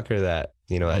pickup soccer that,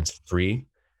 you know, that's free.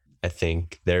 I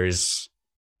think there's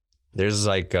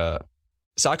like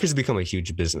soccer's become a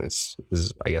huge business,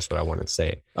 is I guess what I want to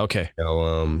say. Okay. You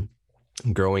know,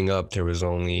 growing up, there was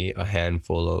only a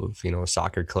handful of, you know,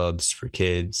 soccer clubs for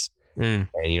kids. And,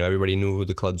 you know, everybody knew who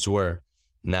the clubs were.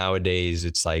 Nowadays,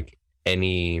 it's like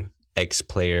any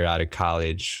ex-player out of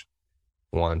college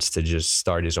wants to just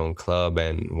start his own club.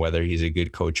 And whether he's a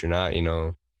good coach or not, you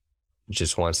know,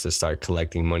 just wants to start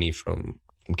collecting money from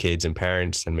kids and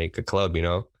parents and make a club, you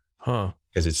know,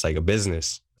 because it's like a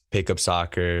business. Pickup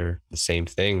soccer, the same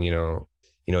thing, you know,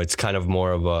 it's kind of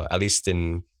more of a, at least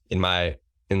in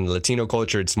Latino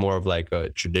culture, it's more of like a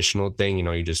traditional thing. You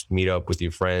know, you just meet up with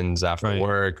your friends after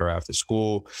work or after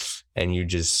school and you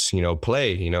just, you know,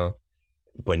 play, you know.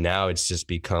 But now it's just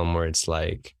become where it's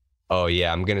like, oh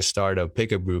yeah, I'm going to start a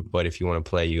pickup group, but if you want to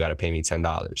play, you got to pay me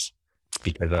 $10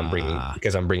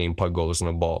 because I'm bringing puck goals in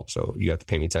the ball. So you have to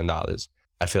pay me $10.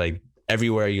 I feel like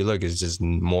everywhere you look is just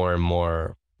more and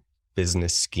more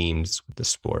business schemes with the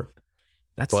sport.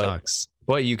 That sucks.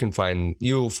 But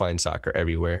you'll find soccer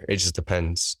everywhere. It just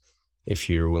depends if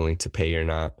you're willing to pay or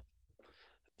not.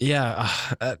 Yeah,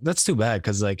 that's too bad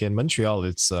because like in Montreal,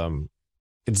 it's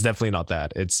definitely not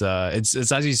that. It's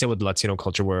as you say with Latino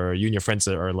culture, where you and your friends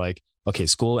are like, okay,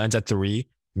 school ends at 3,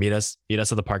 meet us at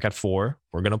the park at 4.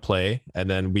 We're gonna play, and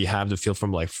then we have the field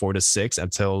from like 4 to 6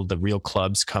 until the real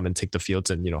clubs come and take the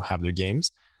fields and, you know, have their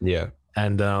games. Yeah,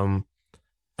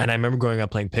 and I remember growing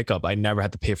up playing pickup, I never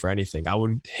had to pay for anything. I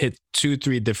would hit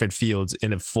 2-3 different fields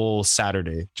in a full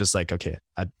Saturday. Just like, okay,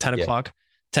 at 10 o'clock,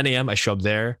 10 a.m., I show up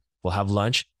there, we'll have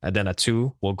lunch. And then at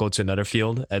 2, we'll go to another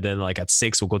field. And then like at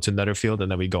 6, we'll go to another field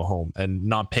and then we go home and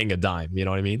not paying a dime. You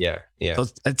know what I mean? Yeah. Yeah. So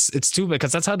it's too bad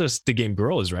because that's how the game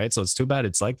grows, right? So it's too bad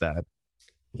it's like that.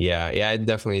 Yeah. I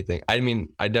definitely think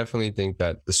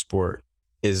that the sport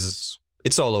it's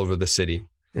all over the city,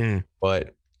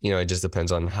 but you know, it just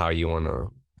depends on how you want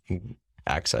to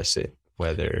access it,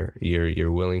 whether you're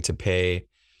willing to pay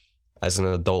as an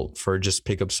adult for just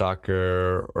pickup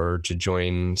soccer or to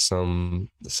join some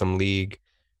league,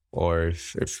 or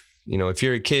if you know, if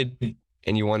you're a kid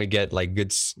and you want to get like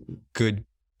good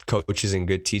coaches and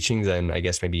good teaching, then I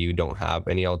guess maybe you don't have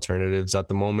any alternatives at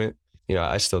the moment. You know,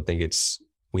 I still think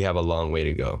we have a long way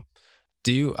to go.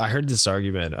 I heard this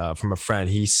argument from a friend.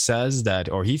 He says that,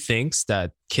 or he thinks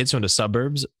that kids from the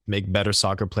suburbs make better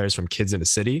soccer players from kids in the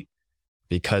city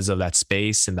because of that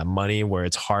space and that money where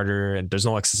it's harder and there's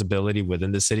no accessibility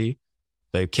within the city.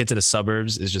 The kids in the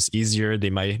suburbs is just easier.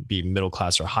 They might be middle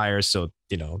class or higher. So,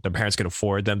 you know, their parents can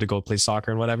afford them to go play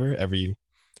soccer and whatever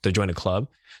to join a club.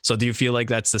 So do you feel like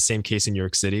that's the same case in New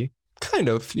York City? Kind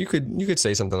of. You could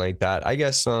say something like that. I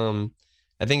guess I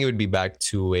think it would be back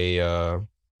to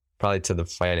probably to the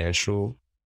financial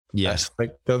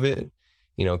aspect of it.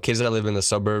 You know, kids that live in the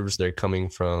suburbs, they're coming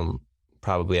from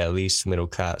probably at least middle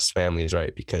class families,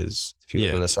 right? Because if you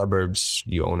live in the suburbs,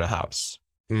 you own a house,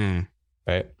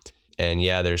 right? And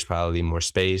yeah, there's probably more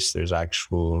space. There's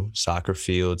actual soccer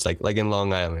fields, like in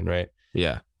Long Island, right?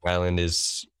 Yeah, Island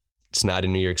it's not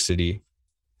in New York City.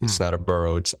 It's not a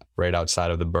borough. It's right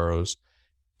outside of the boroughs.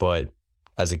 But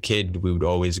as a kid, we would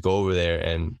always go over there,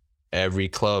 and every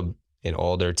club in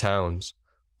all their towns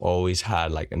always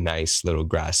had like a nice little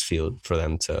grass field for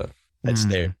them that's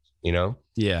there, you know?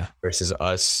 Yeah. Versus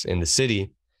us in the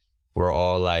city, we're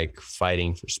all like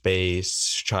fighting for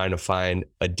space, trying to find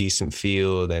a decent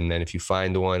field. And then if you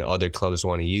find one, other clubs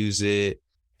want to use it.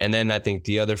 And then I think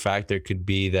the other factor could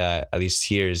be that, at least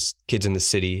here, is kids in the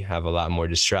city have a lot more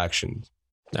distractions.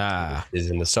 Is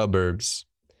in the suburbs,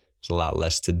 there's a lot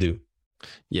less to do.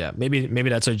 Yeah, maybe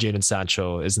that's why Jadon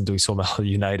Sancho isn't doing so well at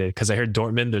United, because I heard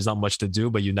Dortmund there's not much to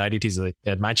do, but United he's like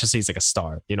at Manchester he's like a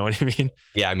star. You know what I mean?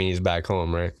 Yeah, I mean he's back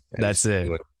home, right? That's it.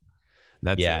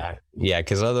 Yeah.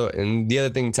 Because the other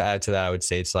thing to add to that, I would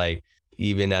say it's like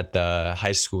even at the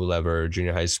high school level or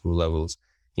junior high school levels,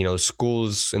 you know,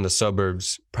 schools in the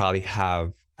suburbs probably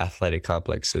have athletic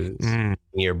complexes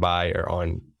nearby or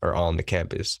on the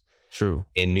campus. True.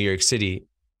 In New York City,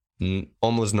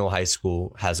 almost no high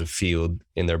school has a field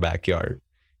in their backyard.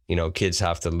 You know, kids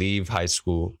have to leave high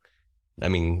school, I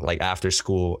mean, like after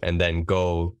school, and then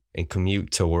go and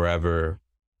commute to wherever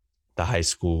the high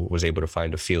school was able to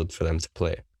find a field for them to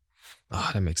play. Oh,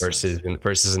 that makes sense.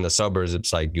 Versus in the suburbs,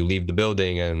 it's like you leave the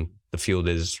building and the field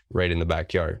is right in the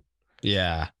backyard.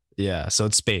 Yeah. So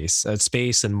it's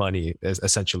space and money,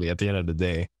 essentially, at the end of the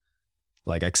day,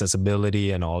 like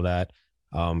accessibility and all that.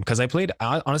 Because I played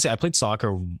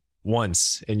soccer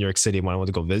once in New York City when I went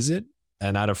to go visit,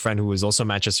 and I had a friend who was also a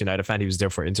Manchester United fan. He was there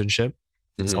for internship.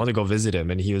 So I wanted to go visit him,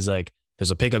 and he was like,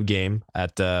 there's a pickup game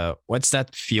at what's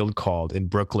that field called in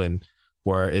Brooklyn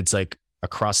where it's like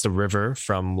across the river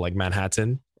from like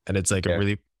Manhattan, and it's like a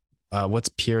really what's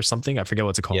Pier something? I forget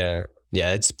what's it called.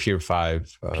 Yeah, it's Pier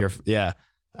 5. Pier, yeah.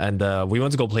 And we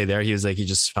went to go play there. He was like, he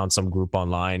just found some group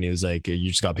online. He was like, you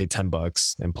just got to pay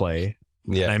 $10 and play.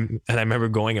 Yeah. And I remember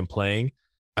going and playing.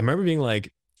 I remember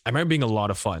being a lot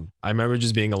of fun. I remember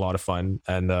just being a lot of fun.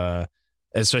 And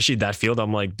especially that field,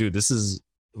 I'm like, dude, this is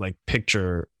like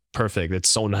picture perfect. It's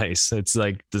so nice. It's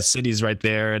like the city's right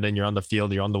there, and then you're on the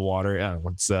field, you're on the water. Yeah,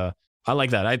 it's I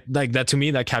like that. I like that. To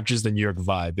me, that captures the New York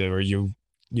vibe, where you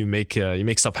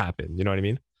make stuff happen. You know what I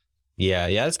mean? Yeah,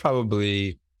 it's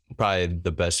probably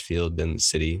the best field in the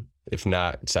city. If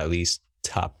not, it's at least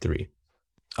top 3.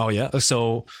 Oh yeah.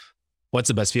 So what's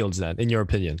the best fields then, in your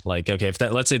opinion? Like, okay, if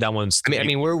that, let's say that one's. I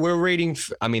mean, we're rating.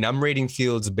 I mean, I'm rating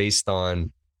fields based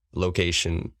on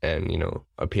location and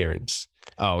appearance.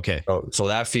 Oh, okay. So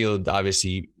that field,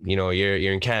 obviously,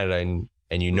 you're in Canada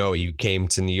and you came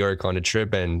to New York on a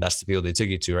trip, and that's the field they took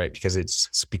you to, right? Because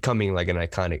it's becoming like an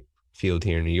iconic field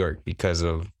here in New York because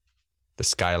of the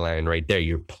skyline right there.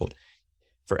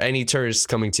 For any tourist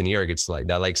coming to New York, it's like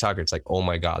that, like soccer. It's like, oh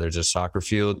my God, there's a soccer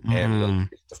field and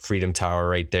the Freedom Tower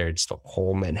right there. It's the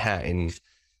whole Manhattan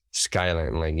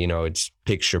skyline. Like, it's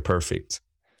picture perfect.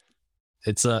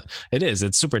 It is.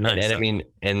 It's super nice. And I mean,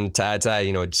 and to add to that,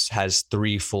 it has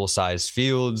 3 full-size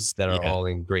fields that are all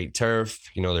in great turf.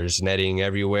 There's netting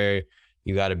everywhere.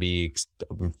 You got to be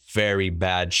a very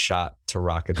bad shot to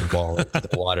rocket the ball into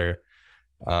the water.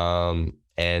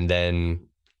 And then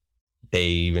they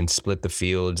even split the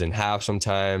fields in half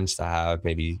sometimes to have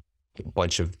maybe a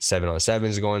bunch of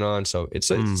 7-on-7s going on. So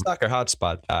it's a soccer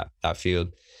hotspot, that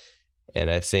field. And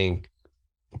I think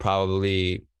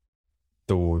probably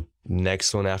the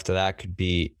next one after that could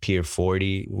be Pier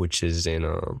 40, which is in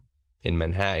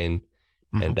Manhattan.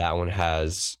 And that one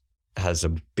has a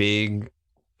big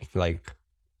like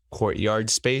courtyard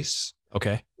space.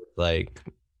 Okay. Like,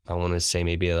 I want to say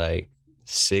maybe like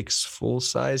 6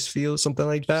 full-size fields, something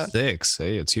like that. 6.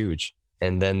 Hey, it's huge.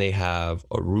 And then they have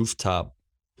a rooftop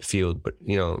field, but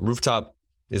rooftop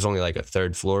is only like a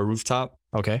 3rd floor rooftop.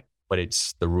 Okay. But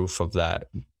it's the roof of that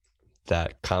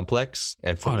complex,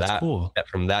 and from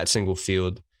that single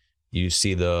field, you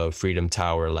see the Freedom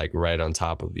Tower like right on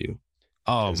top of you.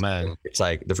 Oh man, it's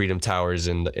like the Freedom Tower is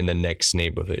in the next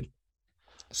neighborhood.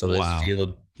 So this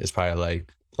field is probably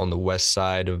like on the west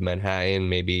side of Manhattan,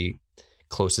 maybe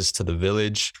closest to the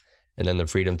Village, and then the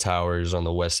Freedom Tower is on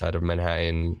the west side of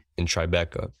Manhattan in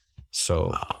Tribeca.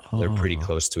 So they're pretty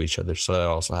close to each other. So that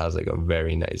also has like a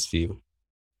very nice view.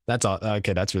 That's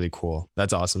okay. That's really cool.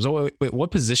 That's awesome. So wait, what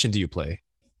position do you play?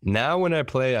 Now when I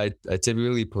play, I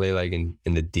typically play like in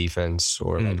the defense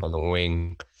or like on the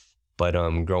wing. But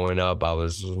growing up, I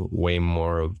was way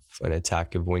more of an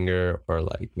attacking winger or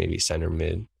like maybe center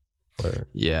mid or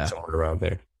somewhere around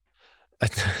there.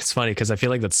 It's funny because I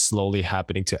feel like that's slowly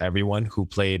happening to everyone who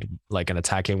played like an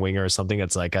attacking winger or something.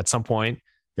 It's like at some point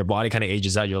your body kind of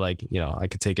ages out. You're like, I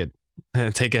could take it,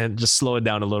 just slow it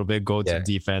down a little bit, go to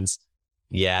defense.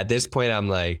 Yeah, at this point, I'm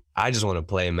like, I just want to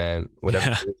play, man.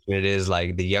 Whatever it is,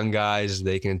 like the young guys,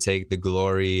 they can take the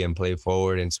glory and play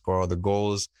forward and score all the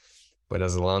goals. But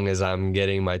as long as I'm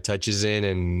getting my touches in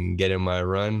and getting my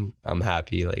run, I'm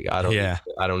happy. Like I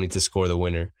don't need to score the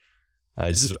winner.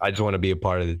 I just want to be a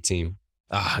part of the team.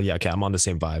 Yeah, okay, I'm on the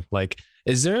same vibe. Like,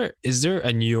 is there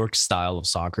a New York style of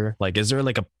soccer? Like, is there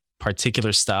like a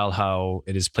particular style how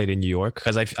it is played in New York?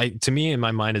 Because I to me, in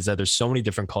my mind, is that there's so many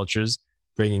different cultures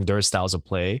bringing their styles of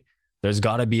play. There's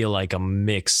got to be like a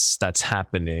mix that's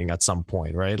happening at some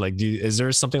point, right? Like, is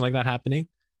there something like that happening?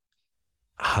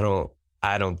 I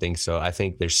don't think so. I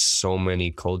think there's so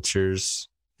many cultures.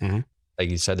 Like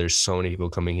you said, there's so many people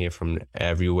coming here from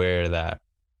everywhere that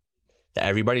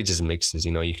everybody just mixes.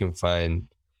 You can find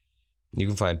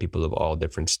people of all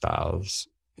different styles.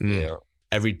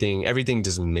 Everything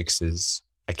just mixes.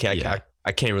 I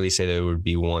can't really say that it would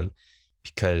be one,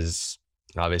 because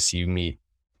obviously you meet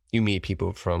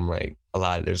people from like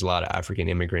there's a lot of African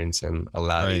immigrants, and a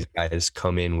lot of these guys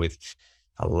come in with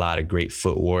a lot of great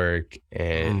footwork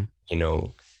and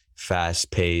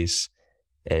fast pace.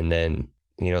 And then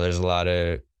there's a lot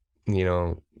of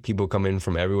people come in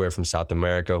from everywhere from South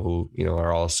America who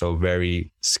are also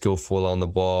very skillful on the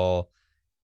ball.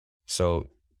 So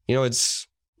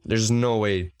there's no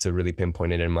way to really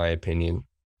pinpoint it, in my opinion.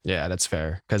 Yeah, that's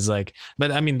fair. Because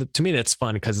but I mean, to me, that's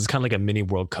fun because it's kind of like a mini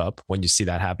World Cup when you see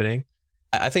that happening.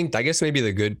 I guess maybe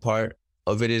the good part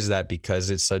of it is that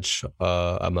because it's such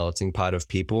a melting pot of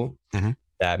people,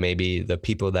 that maybe the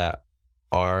people that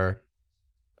are,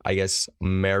 I guess,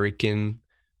 American,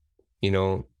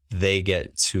 they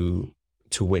get to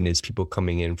witness people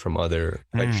coming in from other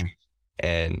countries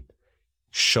and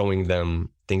showing them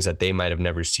things that they might have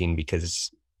never seen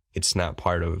because it's not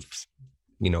part of,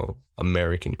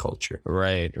 American culture.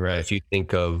 Right. If you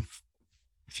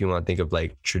want to think of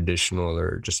like traditional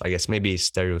or just, I guess, maybe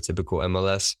stereotypical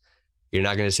MLS, you're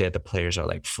not going to say that the players are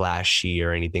like flashy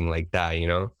or anything like that,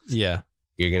 Yeah.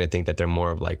 You're going to think that they're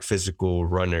more of like physical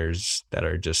runners that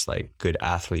are just like good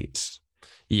athletes.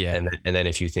 Yeah. And then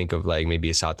if you think of like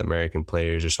maybe South American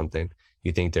players or something,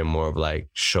 you think they're more of like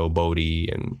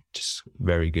showboaty and just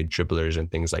very good dribblers and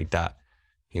things like that.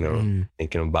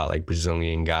 Thinking about like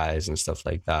Brazilian guys and stuff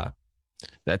like that.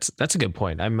 That's a good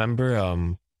point. I remember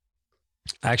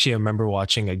I remember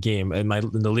watching a game in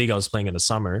the league I was playing in the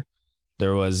summer.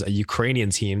 There was a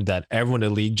Ukrainian team that everyone in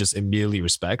the league just immediately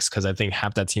respects because I think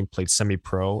half that team played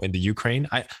semi-pro in the Ukraine.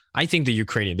 I think the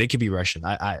Ukrainian, they could be Russian.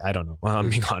 I don't know. Well, I'm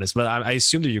being honest, but I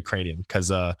assume they're Ukrainian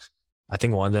because I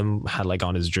think one of them had like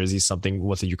on his jersey something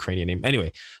with a Ukrainian name.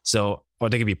 Anyway, or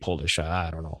they could be Polish.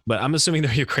 I don't know, but I'm assuming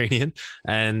they're Ukrainian,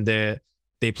 and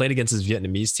they played against this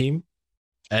Vietnamese team,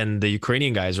 and the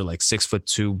Ukrainian guys are like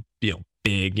 6'2",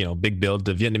 big build.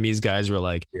 The Vietnamese guys were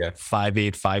like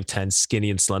 5'8", 5'10", skinny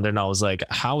and slender. And I was like,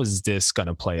 how is this going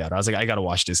to play out? I was like, I got to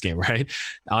watch this game, right?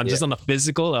 Just on the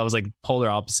physical, I was like polar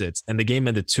opposites. And the game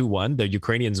ended 2-1. The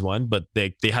Ukrainians won, but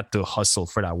they had to hustle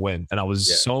for that win. And I was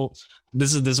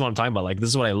this is what I'm talking about. Like, this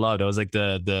is what I loved. I was like,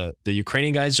 the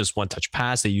Ukrainian guys just one touch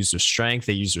pass. They used their strength.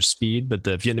 They used their speed. But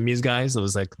the Vietnamese guys, it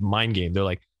was like mind game. They're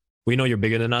like, we know you're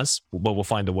bigger than us, but we'll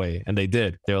find a way. And they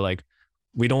did. They were like,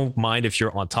 we don't mind if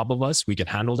you're on top of us. We can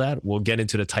handle that. We'll get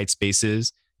into the tight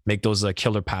spaces, make those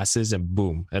killer passes, and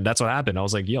boom. And that's what happened. I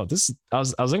was like, yo, I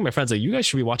was looking at my friends like, you guys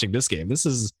should be watching this game. This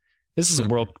is a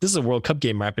World Cup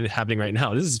game happening right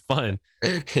now. This is fun.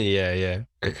 Yeah.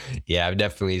 I've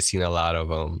definitely seen a lot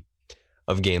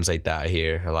of games like that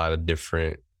here. A lot of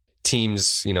different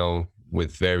teams,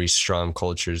 with very strong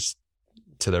cultures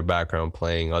to their background,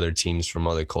 playing other teams from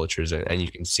other cultures, and you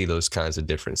can see those kinds of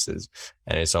differences,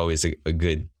 and it's always a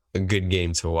good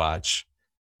game to watch.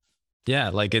 Yeah,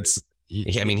 like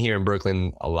here in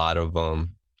Brooklyn, a lot of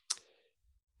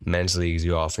men's leagues,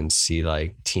 you often see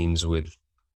like teams with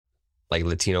like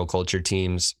Latino culture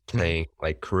teams playing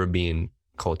like Caribbean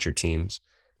culture teams.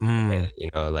 And,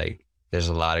 like there's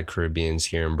a lot of Caribbeans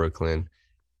here in Brooklyn,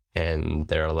 and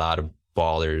there are a lot of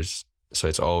ballers. So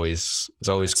it's always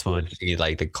cool fun to see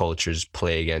like the cultures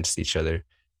play against each other.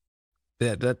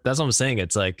 Yeah, that's what I'm saying.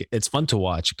 It's like, it's fun to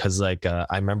watch because like I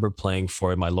remember playing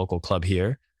for my local club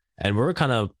here, and we're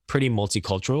kind of pretty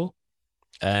multicultural.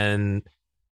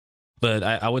 But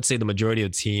I would say the majority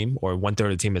of the team, or 1/3 of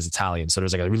the team, is Italian. So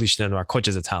there's like our coach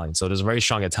is Italian. So there's a very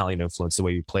strong Italian influence the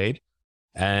way we played.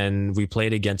 And we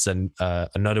played against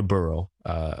another borough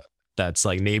that's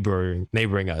like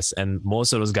neighboring us. And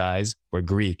most of those guys were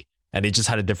Greek. And they just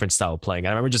had a different style of playing.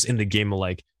 I remember just in the game,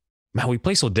 like, man, we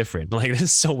play so different. Like, this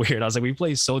is so weird. I was like, we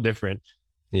play so different.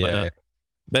 Yeah.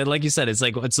 But like you said, it's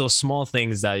like, it's those small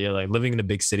things that you're like living in a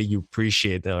big city, you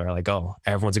appreciate that are like, oh,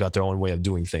 everyone's got their own way of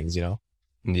doing things,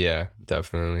 Yeah,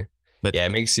 definitely. But yeah,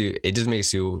 it just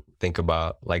makes you think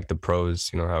about like the pros,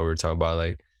 how we were talking about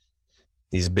like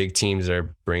these big teams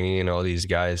are bringing in all these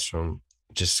guys from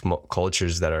just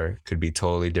cultures that could be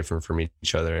totally different from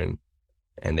each other.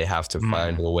 And they have to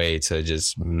find a way to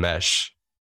just mesh.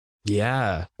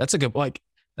 Yeah, that's a good, like,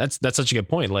 that's such a good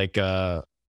point. Like,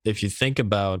 if you think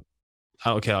about,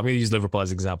 okay, I'm going to use Liverpool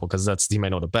as an example because that's the team I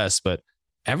know the best, but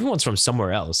everyone's from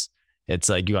somewhere else. It's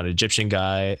like you got an Egyptian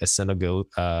guy, a Senegal,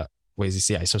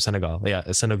 he's from Senegal. Yeah,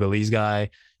 a Senegalese guy.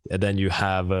 And then you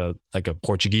have a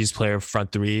Portuguese player,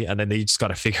 front three, and then they just got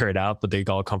to figure it out, but they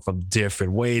all come from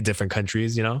way different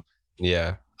countries,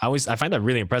 Yeah. I find that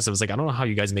really impressive. It's like, I don't know how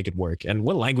you guys make it work. And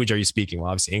what language are you speaking? Well,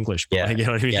 obviously English. But Yeah. You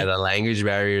know what I mean? Yeah. The language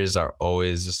barriers are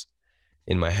always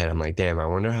in my head. I'm like, damn, I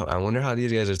wonder how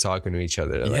these guys are talking to each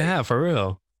other. Like, yeah, for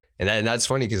real. And that's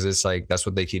funny because it's like, that's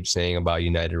what they keep saying about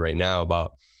United right now,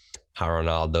 about how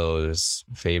Ronaldo's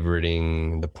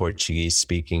favoriting the Portuguese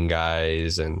speaking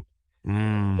guys and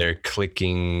they're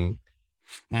clicking.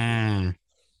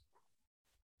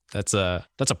 That's a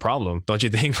problem, don't you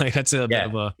think? Like, that's a bit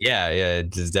of a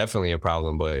it's definitely a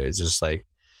problem, but it's just like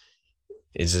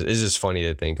it's just funny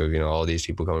to think of, all these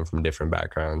people coming from different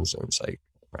backgrounds, and it's like,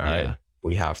 all right,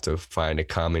 we have to find a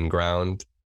common ground.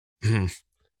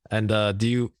 And do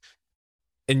you,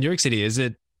 in New York City, is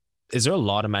there a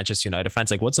lot of Manchester United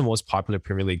fans? Like, what's the most popular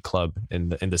Premier League club in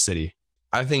the city?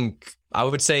 I think I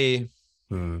would say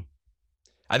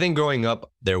I think growing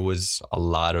up there was a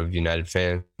lot of United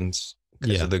fans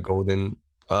because of the golden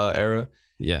era.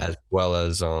 Yeah. As well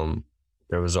as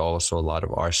there was also a lot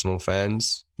of Arsenal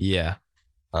fans. Yeah.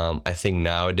 I think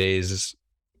nowadays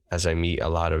as I meet a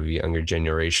lot of younger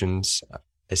generations,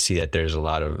 I see that there's a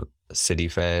lot of City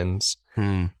fans.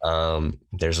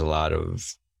 There's a lot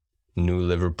of new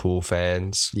Liverpool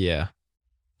fans. Yeah.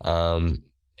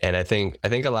 And I think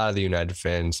a lot of the United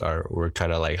fans we're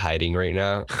kind of like hiding right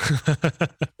now.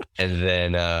 And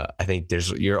then I think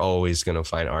you're always gonna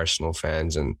find Arsenal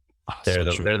fans, and they're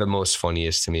the most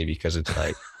funniest to me, because it's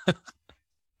like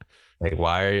like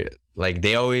why like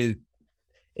they always,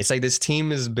 it's like this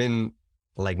team has been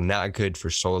like not good for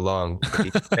so long.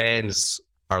 These fans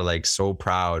are like so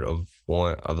proud of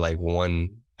one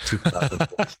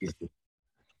 2004 season.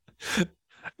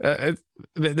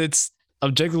 It's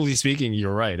objectively speaking,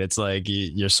 you're right. It's like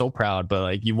you're so proud, but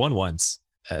like you won once,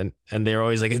 and they're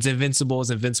always like, it's invincible.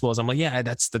 I'm like, yeah,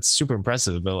 that's super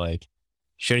impressive, but like,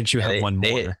 shouldn't you have won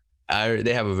more?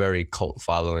 They have a very cult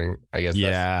following, I guess.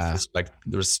 Yeah,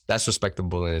 that's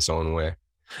respectable in its own way.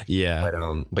 Yeah,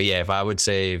 but yeah, if I would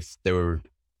say if there were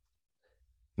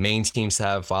main teams to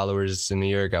have followers in New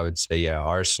York, I would say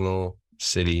Arsenal,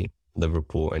 City,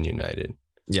 Liverpool, and United.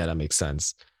 Yeah, that makes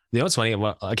sense. You know what's funny?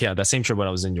 Well, okay, that same trip when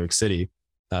I was in New York City,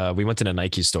 we went to the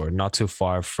Nike store, not too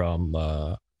far from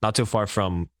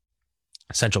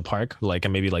Central Park, like,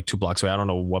 and maybe like 2 blocks away. I don't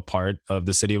know what part of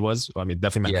the city it was. I mean,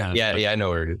 definitely Manhattan. Yeah, I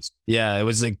know where it is. Yeah, it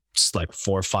was like just like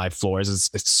 4 or 5 floors.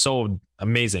 It's so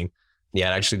amazing.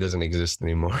 Yeah, it actually doesn't exist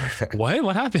anymore.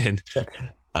 What happened?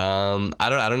 I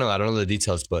don't know. I don't know the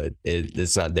details, but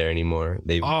it's not there anymore.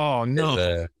 Oh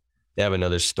no. They have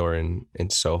another store in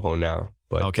Soho now,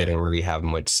 but they don't really have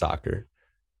much soccer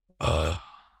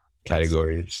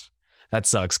categories. That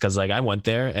sucks, because like I went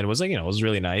there and it was like, it was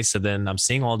really nice. And then I'm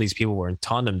seeing all these people wearing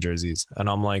Tottenham jerseys, and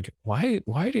I'm like, why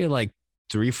are there like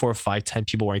 3, 4, 5, 10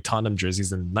 people wearing Tottenham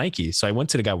jerseys and Nike? So I went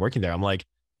to the guy working there. I'm like,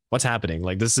 what's happening?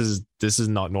 Like, this is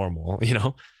not normal,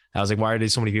 I was like, why are there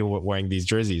so many people wearing these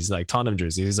jerseys, like Tottenham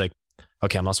jerseys? He's like,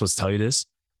 okay, I'm not supposed to tell you this,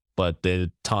 but the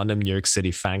Tottenham New York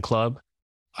City fan club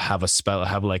have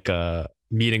like a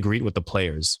meet and greet with the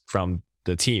players from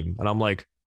the team. And I'm like,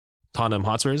 Tottenham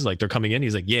Hotspurs, like, they're coming in?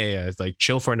 He's like, yeah. It's like,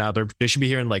 chill for now. They should be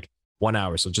here in like 1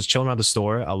 hour. So just chill around the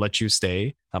store. I'll let you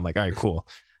stay. I'm like, all right, cool.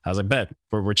 I was like, bet,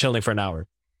 we're chilling for an hour.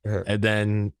 And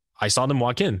then I saw them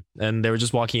walk in, and they were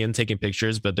just walking in, taking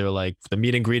pictures, but they're like, the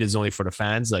meet and greet is only for the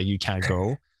fans. Like, you can't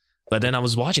go. But then I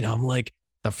was watching, I'm like,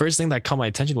 the first thing that caught my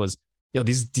attention was,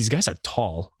 these guys are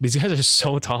tall. These guys are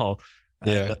so tall.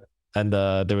 Yeah. And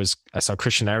I saw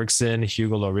Christian Eriksen,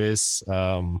 Hugo Lloris,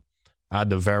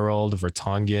 Alderweireld,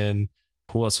 Vertonghen.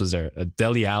 Who else was there?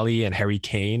 Dele Alli and Harry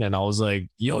Kane. And I was like,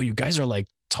 yo, you guys are like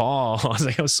tall.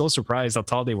 I was so surprised how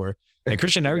tall they were. And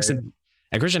Christian Eriksen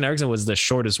was the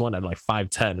shortest one at like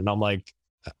 5'10". And I'm like,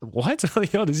 what?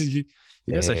 You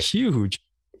guys are huge.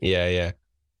 Yeah.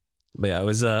 But yeah, it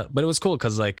was cool,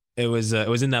 because like it was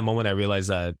in that moment I realized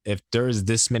that if there's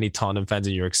this many Tottenham fans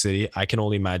in New York City, I can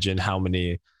only imagine how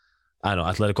many, I don't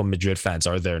know, Atletico Madrid fans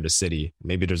are there in the city.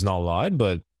 Maybe there's not a lot,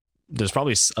 but there's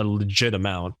probably a legit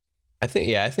amount. I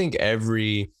think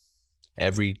every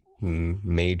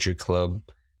major club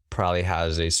probably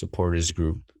has a supporters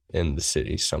group in the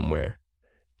city somewhere.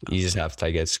 You just have to,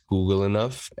 I guess, Google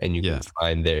enough, and you can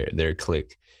find their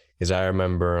clique. Because I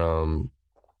remember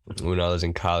when I was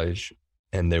in college,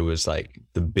 and there was like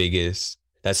the biggest,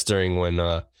 that's during when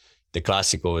the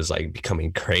Clásico was like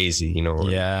becoming crazy,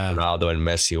 Ronaldo and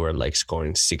Messi were like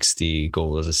scoring 60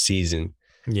 goals a season.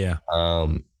 Yeah.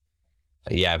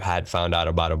 I've found out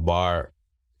about a bar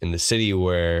in the city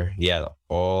where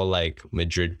all like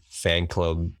Madrid fan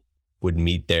club would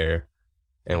meet there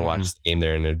and watch the game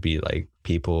there, and it'd be like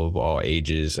people of all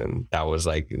ages, and that was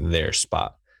like their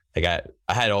spot. Like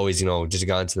I had always, just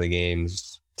gone to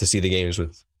see the games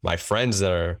with my friends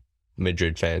that are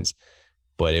Madrid fans,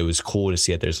 but it was cool to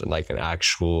see that there's like an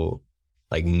actual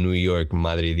like New York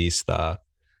Madridista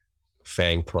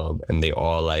fan club, and they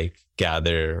all like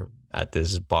gather at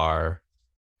this bar.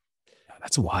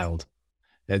 That's wild.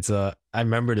 It's I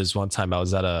remember this one time I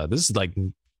was at this is like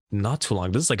not too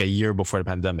long. This is like a year before the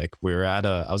pandemic. I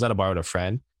was at a bar with a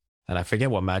friend, and I forget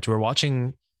what match we were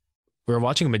watching. We were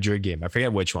watching a Madrid game. I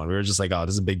forget which one. We were just like, oh,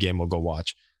 this is a big game. We'll go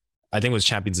watch. I think it was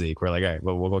Champions League. We're like, all right,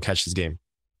 we'll go catch this game.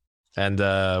 And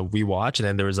we watched, and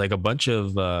then there was like a bunch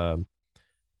of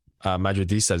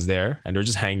Madridistas there, and they're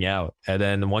just hanging out. And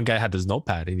then one guy had this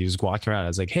notepad, and he was walking around. I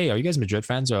was like, hey, are you guys Madrid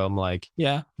fans? Or I'm like,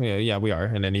 yeah, we are.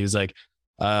 And then he was like,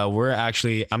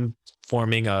 I'm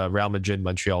forming a Real Madrid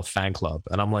Montreal fan club.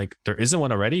 And I'm like, there isn't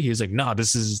one already? He was like, no,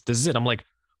 this is it. I'm like,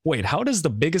 wait, how does the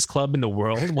biggest club in the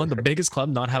world, one of the biggest club,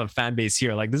 not have a fan base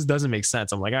here? Like, this doesn't make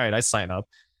sense. I'm like, all right, I sign up.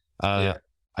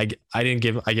 I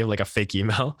gave like a fake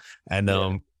email,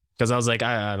 and Because I was like,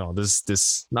 I don't know,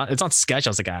 it's not sketch. I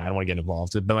was like, I don't want to get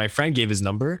involved. But my friend gave his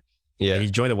number Yeah. and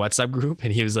he joined the WhatsApp group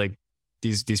and he was like,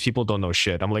 these people don't know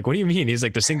shit. I'm like, what do you mean? He's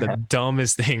like, they're saying the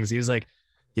dumbest things. He was like,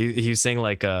 he was saying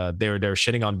like they were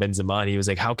shitting on Benzema and he was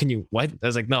like, how can you what? I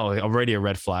was like, no, already a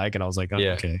red flag. And I was like, oh,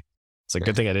 Yeah. okay. It's a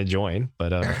good thing I didn't join.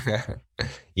 But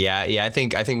yeah. I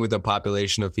think with the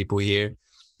population of people here,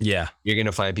 yeah. you're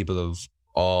gonna find people of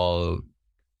all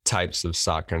types of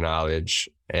soccer knowledge,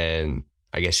 and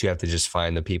I guess you have to just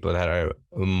find the people that are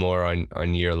more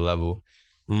on your level.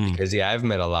 Because I've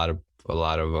met a lot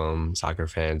of soccer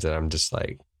fans that I'm just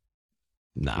like,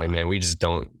 Nah. like, man, we're just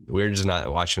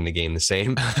not watching the game the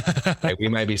same. Like, we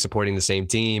might be supporting the same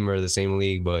team or the same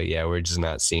league, but yeah, we're just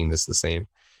not seeing this the same.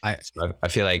 I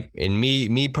feel like in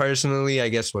me personally, I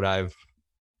guess what I've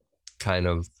kind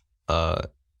of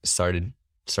started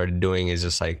doing is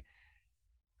just like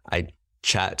I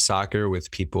chat soccer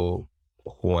with people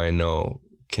who I know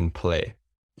can play.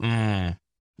 I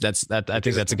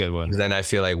think that's a good one. Then I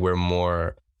feel like we're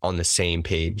more on the same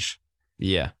page.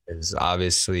 Yeah. Because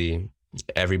obviously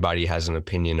everybody has an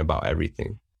opinion about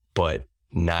everything, but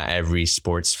not every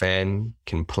sports fan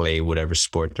can play whatever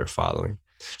sport they're following.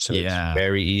 So it's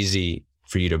very easy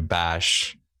for you to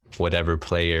bash whatever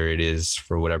player it is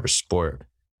for whatever sport.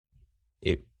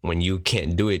 When you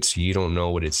can't do it, so you don't know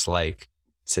what it's like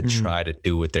to try to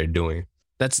do what they're doing.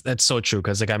 That's so true.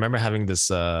 Because like I remember having this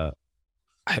two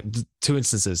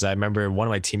instances. I remember one of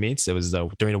my teammates. It was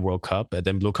during the World Cup, and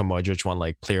then Luka Modric won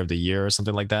like Player of the Year or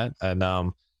something like that.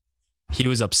 And he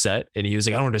was upset, and he was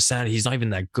like, "I don't understand. He's not even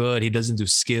that good. He doesn't do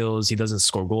skills. He doesn't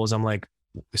score goals." I'm like,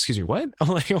 excuse me, what? I'm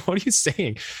like, what are you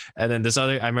saying? And then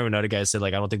I remember another guy said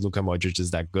like, I don't think Luka Modric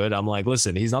is that good. I'm like,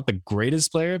 listen, he's not the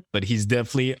greatest player, but he's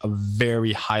definitely a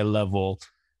very high level,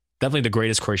 definitely the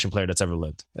greatest Croatian player that's ever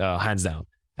lived, hands down.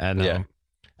 And and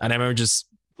I remember just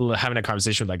having a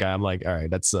conversation with that guy. I'm like, all right,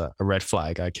 that's a red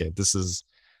flag. Okay,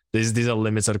 these are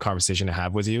limits of the conversation to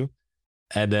have with you.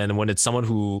 And then when it's someone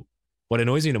who, what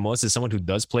annoys me the most is someone who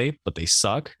does play, but they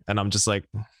suck. And I'm just like,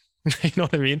 you know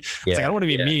what I mean? It's like, I don't want to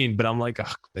be mean, but I'm like,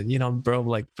 bro,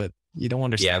 like, but you don't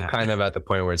understand. Yeah, I'm kind of at the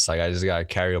point where it's like, I just got to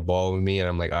carry a ball with me. And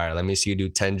I'm like, all right, let me see you do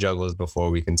 10 juggles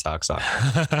before we can talk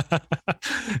soccer.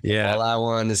 Yeah. All I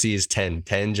want to see is 10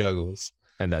 juggles.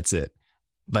 And that's it.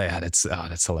 But yeah,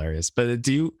 that's hilarious. But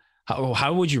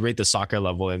how would you rate the soccer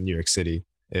level in New York City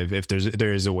if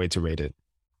there is a way to rate it?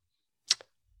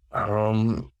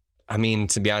 I mean,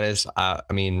 to be honest,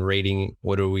 rating,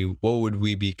 what would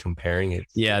we be comparing it?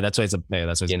 Yeah, that's why it's a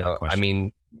question.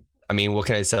 I mean, what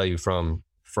can I tell you from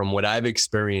what I've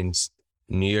experienced,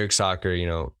 New York soccer,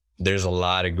 there's a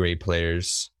lot of great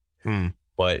players,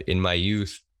 but in my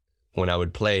youth, when I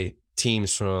would play,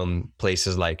 teams from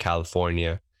places like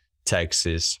California,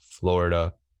 Texas,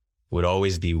 Florida would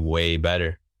always be way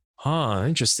better. Huh,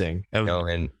 interesting.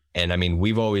 And I mean,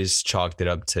 we've always chalked it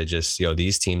up to just,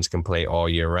 these teams can play all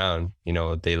year round.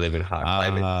 They live in hot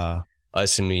climates.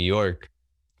 Us in New York,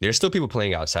 there's still people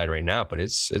playing outside right now, but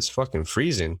it's fucking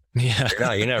freezing. Yeah.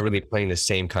 You're not really playing the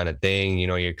same kind of thing.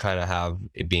 You kind of have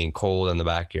it being cold in the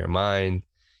back of your mind.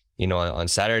 On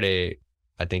Saturday,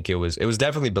 I think it was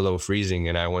definitely below freezing.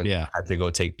 And I had to go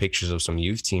take pictures of some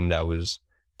youth team that was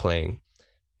playing.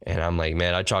 And I'm like,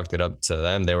 man, I chalked it up to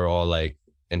them. They were all like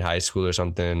in high school or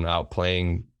something out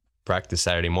playing practice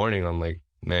Saturday morning. I'm like,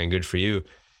 man, good for you.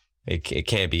 It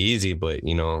can't be easy, but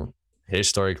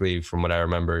historically, from what I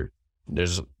remember,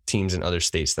 there's teams in other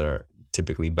states that are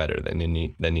typically better than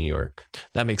New York.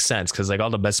 That makes sense because like all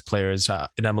the best players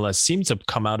in MLS seem to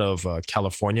come out of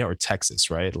California or Texas,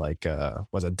 right? Like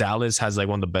was it Dallas has like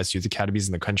one of the best youth academies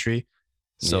in the country.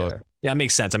 So yeah, it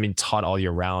makes sense. I mean, taught all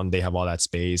year round, they have all that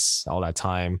space, all that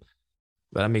time.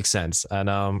 But that makes sense.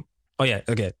 And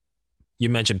okay, you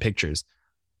mentioned pictures.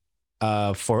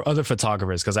 For other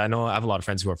photographers, because I know I have a lot of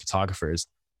friends who are photographers,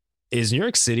 is New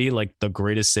York City like the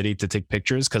greatest city to take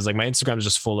pictures? Because like my Instagram is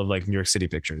just full of like New York City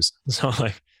pictures. So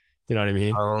like, you know what I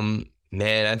mean?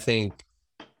 Man,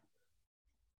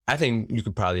 I think you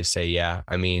could probably say, yeah.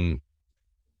 I mean,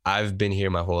 I've been here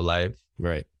my whole life.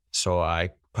 Right. So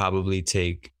I probably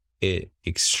take it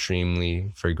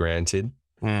extremely for granted.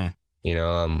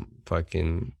 I'm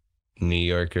fucking New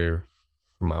Yorker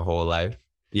for my whole life.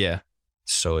 Yeah.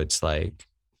 So it's like,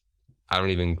 I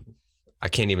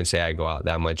can't even say I go out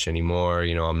that much anymore.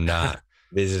 I'm not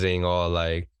visiting all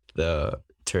like the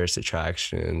tourist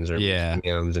attractions or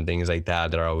museums and things like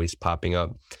that are always popping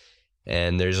up.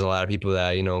 And there's a lot of people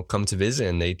that, come to visit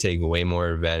and they take way more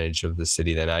advantage of the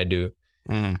city than I do.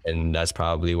 And that's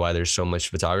probably why there's so much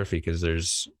photography, because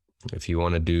if you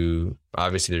want to do,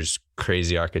 obviously there's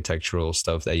crazy architectural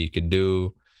stuff that you could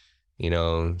do.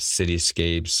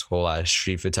 cityscapes, whole lot of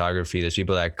street photography. There's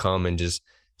people that come and just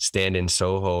stand in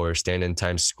Soho or stand in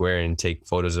Times Square and take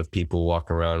photos of people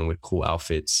walking around with cool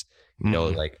outfits.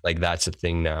 Like that's a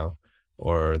thing now.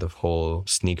 Or the whole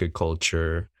sneaker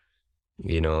culture,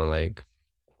 like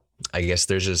I guess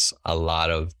there's just a lot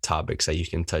of topics that you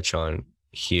can touch on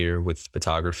here with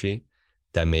photography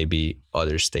that maybe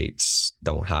other states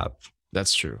don't have.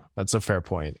 That's true. That's a fair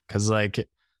point. Cause like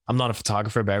I'm not a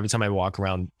photographer, but every time I walk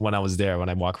around, when I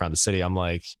walk around the city, I'm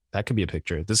like, that could be a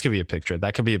picture. This could be a picture.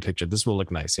 That could be a picture. This will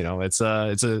look nice. It's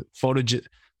a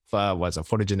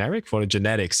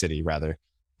photogenetic city rather.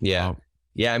 Yeah.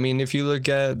 Yeah. I mean, if you look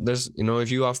at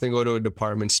if you often go to a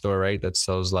department store, right, that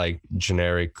sells like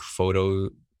generic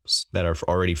photos that are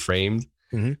already framed,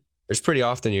 there's pretty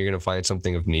often you're going to find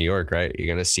something of New York, right? You're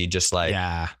going to see just like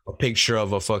a picture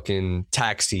of a fucking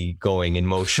taxi going in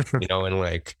motion, and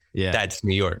like, that's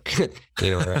New York,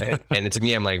 right? And to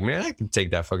me, I'm like, man, I can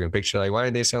take that fucking picture. Like, why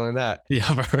aren't they selling that? Yeah,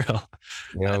 for real.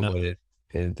 But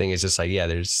the thing is just like,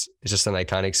 it's just an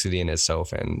iconic city in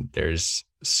itself. And there's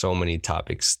so many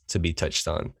topics to be touched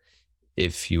on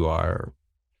if you are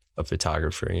a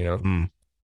photographer,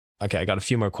 Okay, I got a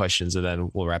few more questions and then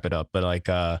we'll wrap it up. But like,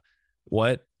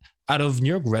 what out of New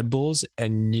York Red Bulls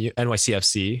and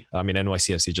NYCFC? I mean,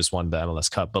 NYCFC just won the MLS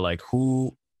Cup, but like,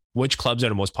 which clubs are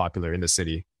the most popular in the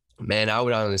city? Man, I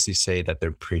would honestly say that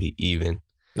they're pretty even.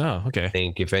 Oh, okay. I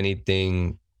think if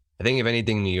anything,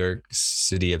 New York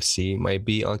City FC might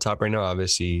be on top right now.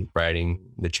 Obviously, riding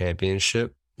the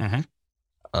championship.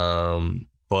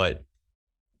 But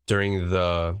during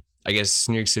I guess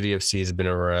New York City FC has been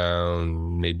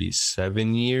around maybe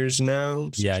 7 years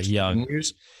now. Yeah, young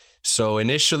years. So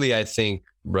initially, I think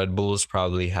Red Bulls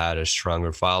probably had a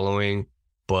stronger following,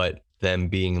 but them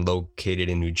being located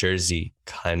in New Jersey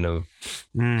kind of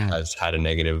has had a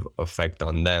negative effect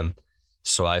on them.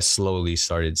 So I slowly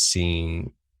started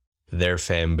seeing their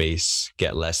fan base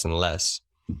get less and less.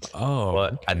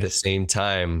 But at the same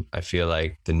time, I feel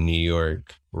like the New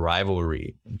York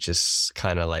rivalry just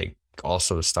kind of like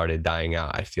also started dying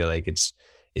out. I feel like it's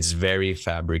very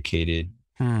fabricated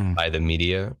by the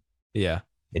media. Yeah.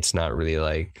 It's not really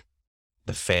like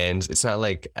the fans. It's not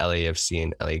like LAFC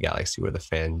and LA Galaxy where the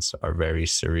fans are very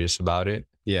serious about it.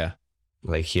 Yeah.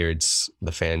 Like here,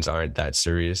 the fans aren't that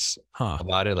serious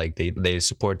about it. Like they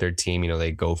support their team,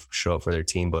 they show up for their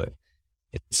team, but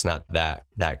it's not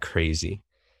that crazy.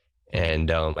 And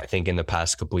I think in the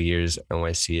past couple of years,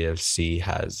 NYCFC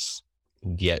has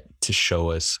yet to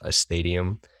show us a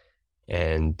stadium,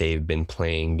 and they've been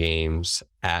playing games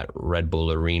at Red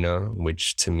Bull Arena,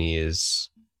 which to me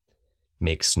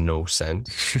makes no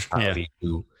sense. How do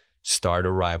you start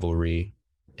a rivalry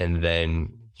and then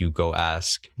you go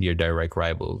ask your direct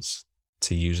rivals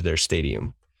to use their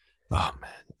stadium? Oh man.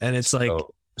 And it's like,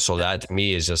 so that to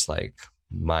me is just like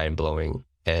mind blowing.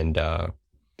 And I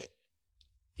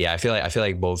feel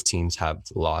like both teams have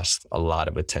lost a lot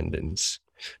of attendance.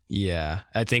 Yeah.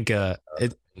 I think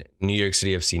New York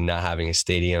City FC not having a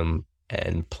stadium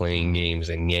and playing games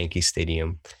in Yankee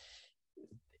Stadium,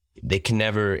 it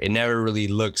never really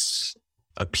looks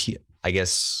I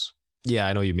guess. Yeah,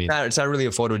 I know what you mean. It's not really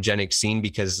a photogenic scene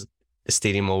because the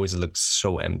stadium always looks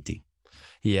so empty.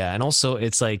 Yeah, and also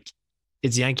it's like,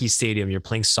 it's Yankee Stadium. You're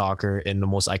playing soccer in the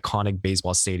most iconic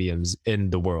baseball stadiums in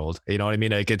the world. You know what I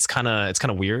mean? Like it's kind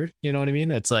of weird. You know what I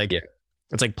mean? It's like,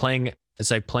 it's like playing at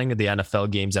the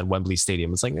NFL games at Wembley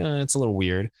Stadium. It's like, it's a little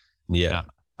weird. Yeah.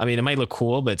 I mean, it might look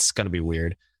cool, but it's going to be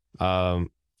weird.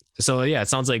 So yeah, it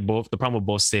sounds like the problem with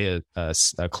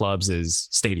both clubs is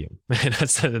stadium.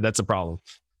 that's a problem.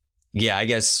 Yeah, I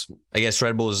guess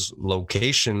Red Bull's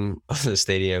location of the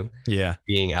stadium,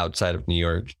 being outside of New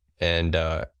York, and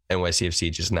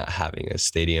NYCFC just not having a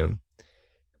stadium.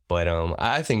 But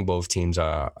I think both teams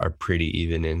are pretty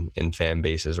even in fan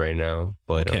bases right now.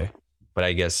 But but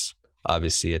I guess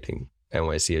obviously I think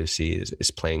NYCFC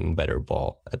is playing better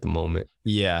ball at the moment.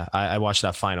 Yeah, I watched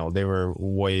that final. They were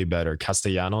way better.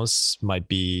 Castellanos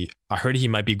I heard he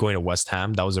might be going to West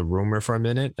Ham. That was a rumor for a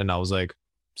minute, and I was like,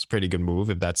 it's a pretty good move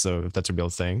if that's a real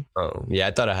thing. Oh yeah,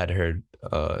 I thought I had heard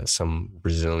some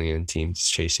Brazilian teams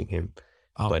chasing him.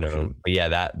 But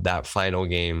yeah, that final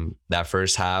game, that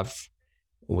first half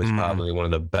was probably one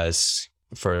of the best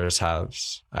first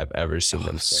halves I've ever seen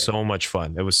them play. So much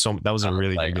fun. That was a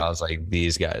really good game. I was like,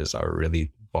 these guys are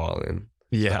really balling.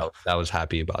 Yeah, I was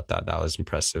happy about that. That was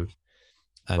impressive.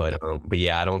 But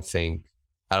yeah, I don't think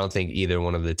either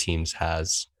one of the teams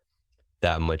has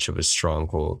that much of a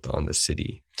stronghold on the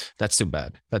city. That's too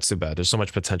bad. There's so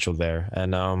much potential there.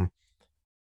 And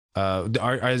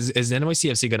Is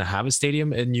NYCFC gonna have a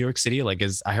stadium in New York City? Like,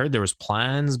 I heard there was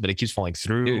plans, but it keeps falling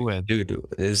through. Well,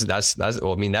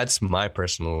 I mean, that's my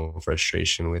personal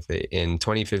frustration with it. In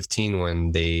 2015,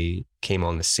 when they came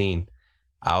on the scene,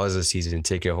 I was a season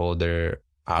ticket holder.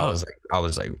 I was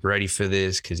like ready for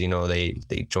this because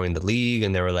they joined the league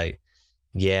and they were like,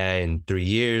 yeah, in 3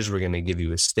 years we're gonna give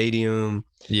you a stadium.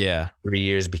 Yeah, 3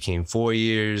 years became 4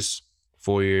 years.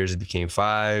 4 years became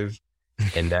 5.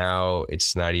 And now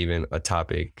it's not even a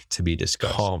topic to be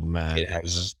discussed. Oh man, it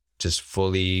has just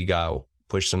fully got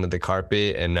pushed under the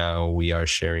carpet, and now we are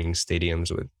sharing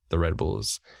stadiums with the Red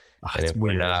Bulls. And if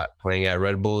we're not playing at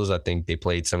Red Bulls, I think they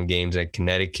played some games at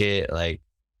Connecticut. Like,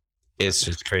 it's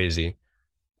just crazy.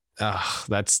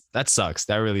 That sucks.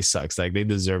 That really sucks. Like, they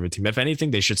deserve a team. If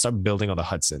anything, they should start building on the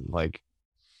Hudson. Like,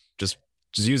 just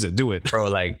use it, do it, bro.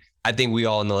 Like, I think we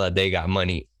all know that they got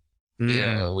money.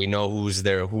 Yeah, we know who's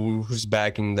there, who's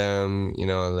backing them.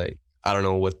 Like, I don't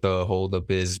know what the holdup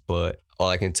is, but all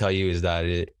I can tell you is that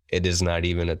it is not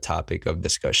even a topic of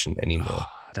discussion anymore.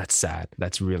 That's sad.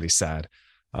 That's really sad.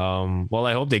 Well,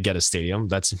 I hope they get a stadium.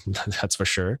 That's for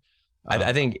sure.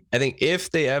 I think if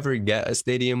they ever get a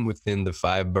stadium within the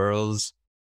 5 boroughs,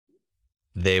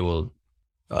 they will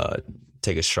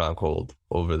take a stronghold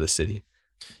over the city.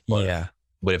 But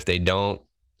if they don't,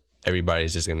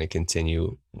 everybody's just going to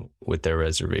continue with their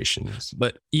reservations.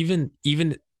 But even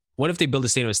what if they build a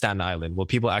stadium in Staten Island? Will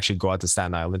people actually go out to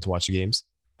Staten Island to watch the games?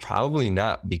 Probably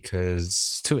not,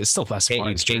 because it's still less fun.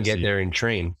 You can't get there in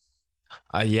train.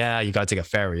 Yeah, you got to take a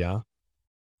ferry, huh?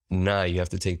 Nah, you have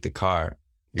to take the car.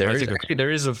 There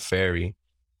is a ferry,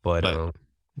 but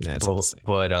it's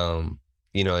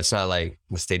not like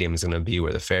the stadium is going to be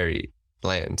where the ferry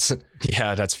lands.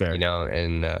 Yeah, that's fair.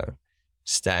 And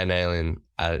Staten Island,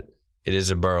 it is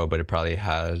a borough, but it probably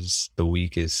has the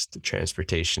weakest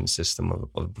transportation system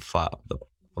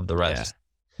of the rest.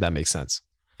 Yeah, that makes sense.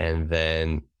 And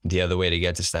then the other way to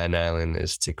get to Staten Island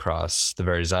is to cross the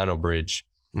Verrazano Bridge.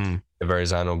 The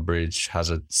Verrazano Bridge has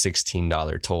a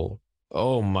 $16 toll.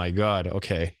 Oh my God.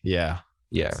 Okay. Yeah.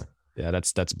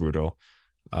 That's brutal.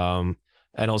 And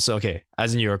also, okay,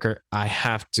 as a New Yorker, I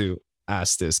have to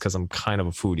ask this because I'm kind of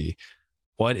a foodie.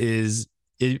 What is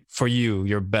it for you,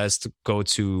 your best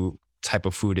go-to type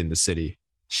of food in the city?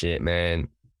 Shit, man.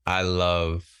 I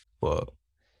love,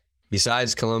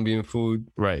 besides Colombian food,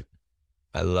 right?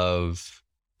 I love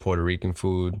Puerto Rican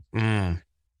food,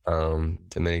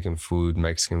 Dominican food,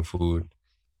 Mexican food.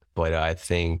 But I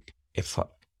think if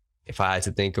I had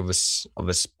to think of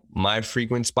my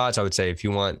frequent spots, I would say if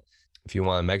you want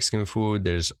Mexican food,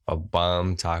 there's a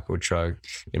bomb taco truck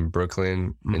in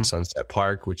Brooklyn in Sunset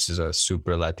Park, which is a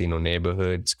super Latino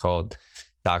neighborhood. It's called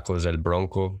Tacos El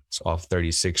Bronco. It's off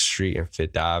 36th Street and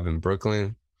 5th Ave in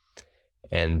Brooklyn.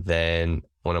 And then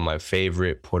one of my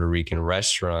favorite Puerto Rican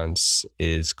restaurants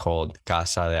is called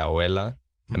Casa de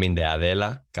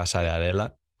Adela, Casa de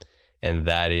Adela. And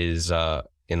that is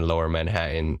in Lower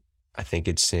Manhattan. I think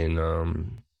it's in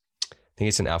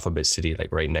Alphabet City, like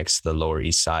right next to the Lower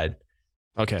East Side.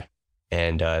 Okay.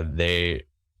 And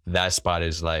that spot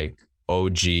is like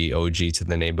OG to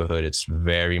the neighborhood. It's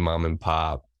very mom and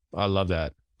pop. I love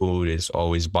that. Food is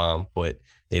always bomb, but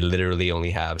they literally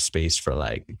only have space for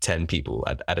like 10 people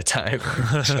at a time.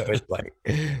 So it's like,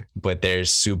 but they're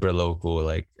super local.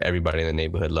 Like, everybody in the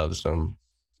neighborhood loves them.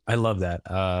 I love that.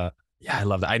 I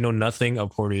love that. I know nothing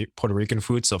of Puerto Rican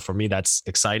food, so for me that's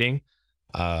exciting.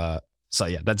 So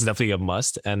yeah, that's definitely a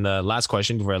must. And the last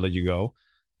question before I let you go,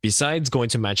 besides going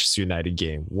to Manchester United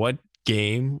game, what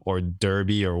game or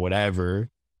derby or whatever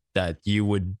that you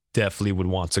would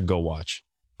want to go watch?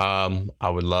 I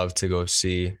would love to go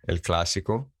see El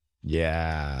Clásico.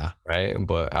 Yeah. Right?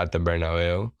 But at the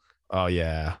Bernabeu. Oh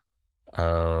yeah.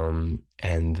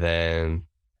 And then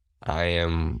I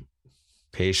am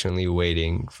patiently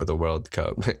waiting for the World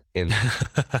Cup in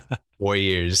 4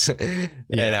 years.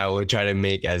 And I will try to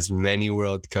make as many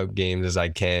World Cup games as I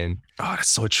can. Oh, that's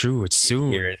so true. It's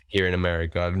soon. Here in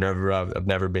America. I've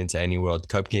never been to any World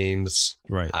Cup games.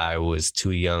 Right. I was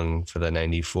too young for the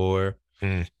 94.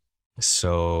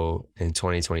 So in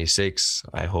 2026,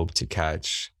 I hope to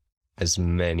catch as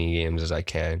many games as I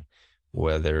can,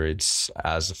 whether it's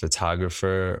as a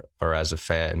photographer or as a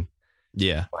fan.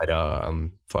 Yeah. But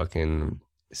I'm fucking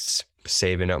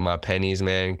saving up my pennies,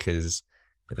 man, because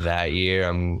that year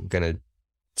I'm going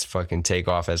to fucking take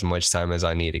off as much time as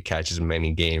I need to catch as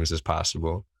many games as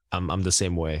possible. I'm the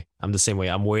same way.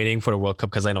 I'm waiting for the World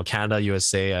Cup because I know Canada,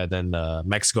 USA, then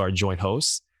Mexico are joint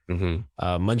hosts.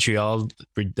 Montreal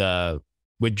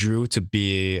withdrew to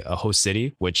be a host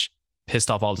city, which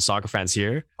pissed off all the soccer fans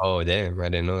here. Oh, damn. I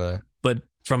didn't know that. But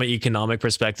from an economic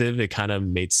perspective, it kind of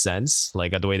made sense.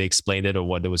 Like the way they explained it or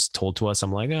what it was told to us.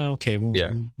 I'm like, oh, okay,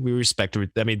 Yeah. we respect it.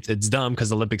 I mean, it's dumb because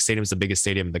the Olympic Stadium is the biggest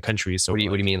stadium in the country. So What do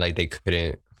you mean? Like they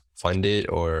couldn't fund it,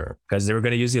 or because they were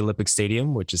going to use the Olympic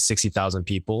Stadium, which is 60,000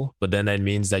 people, but then that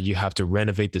means that you have to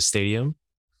renovate the stadium.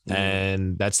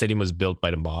 And that stadium was built by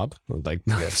the mob, like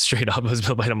straight up was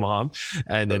built by the mob,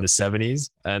 and in the 70s.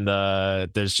 And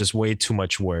there's just way too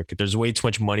much work. There's way too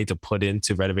much money to put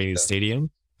into renovating the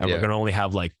stadium, and we're gonna only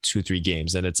have like 2-3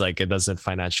 games, and it's like it doesn't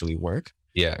financially work.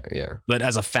 Yeah. But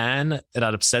as a fan,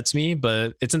 that upsets me.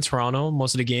 But it's in Toronto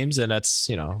most of the games, and that's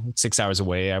 6 hours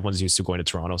away. Everyone's used to going to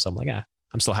Toronto, so I'm like,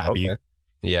 I'm still happy. Okay.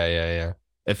 Yeah.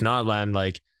 If not, man,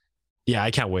 like,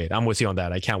 I can't wait. I'm with you on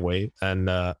that. I can't wait.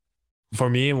 And for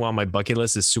me, one of my bucket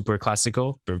list is Super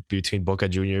Classico between Boca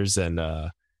Juniors and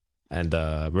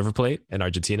River Plate in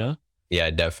Argentina. Yeah,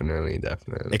 definitely.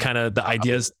 It kind of the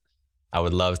ideas. I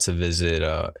would love to visit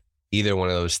either one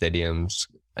of those stadiums.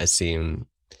 I seen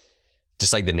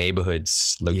just like the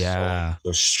neighborhoods look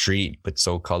so street, but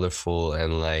so colorful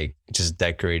and like just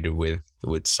decorated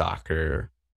with soccer.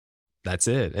 That's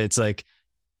it. It's like,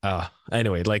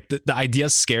 anyway, like the idea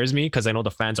scares me because I know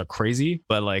the fans are crazy,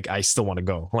 but like I still want to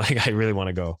go. Like I really want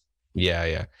to go.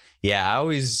 Yeah. I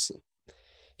always,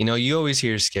 you always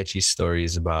hear sketchy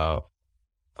stories about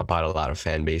a lot of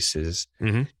fan bases,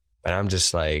 but I'm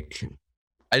just like,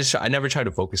 I never try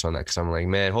to focus on that because I'm like,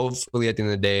 man, hopefully at the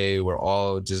end of the day we're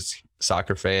all just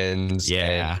soccer fans.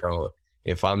 Yeah. And,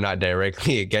 if I'm not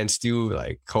directly against you,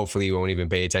 like hopefully you won't even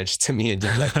pay attention to me and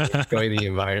just like enjoy the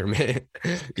environment.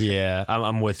 Yeah,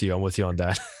 I'm with you. I'm with you on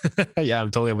that. Yeah,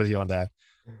 I'm totally with you on that.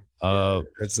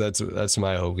 That's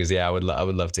my hope because I would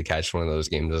love to catch one of those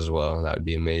games as well. That would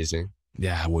be amazing.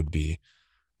 Yeah, it would be.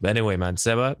 But anyway, man,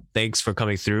 Seba, thanks for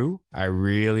coming through. I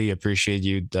really appreciate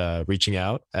you reaching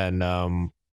out and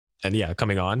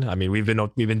coming on. I mean, we've been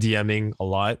DMing a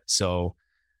lot, so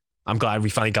I'm glad we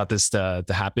finally got this to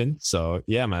happen. So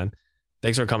yeah, man,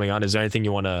 thanks for coming on. Is there anything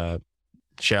you want to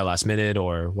share last minute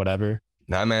or whatever?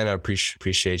 Nah, man, I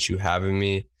appreciate you having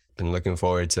me. Been looking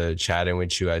forward to chatting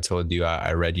with you. I told you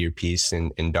I read your piece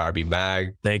in Derby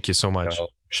Mag. Thank you so much.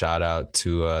 Shout out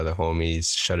to the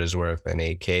homies Shuttersworth and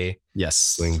AK.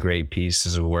 Yes, doing great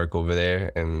pieces of work over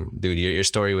there. And dude, your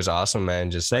story was awesome,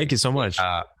 man. Just thank you so much.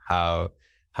 How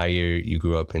you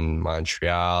grew up in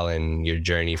Montreal and your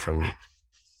journey from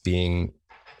being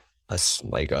a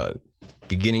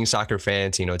beginning soccer fan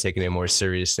to taking it more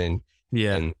serious and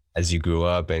as you grew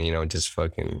up and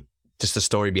just the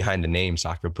story behind the name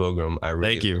Soccer Pilgrim.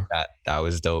 Thank you. That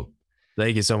was dope.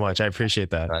 Thank you so much. I appreciate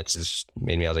that. That just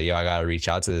made me. I was like, yo, I gotta reach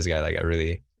out to this guy. Like,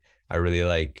 I really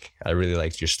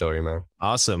liked your story, man.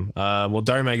 Awesome. Well,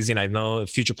 Derby Magazine, I know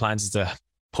future plans is to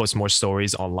post more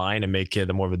stories online and make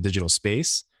it more of a digital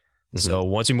space. So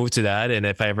once we move to that, and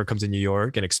if I ever come to New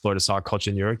York and explore the soccer culture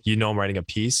in New York, I'm writing a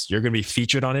piece. You're going to be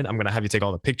featured on it. I'm going to have you take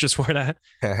all the pictures for that.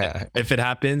 If it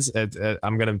happens,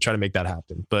 I'm going to try to make that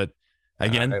happen. But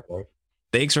again,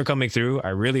 thanks for coming through. I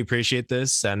really appreciate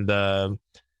this. And to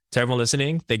everyone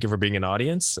listening, thank you for being an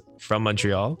audience from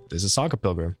Montreal. This is Soccer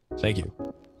Pilgrim. Thank you.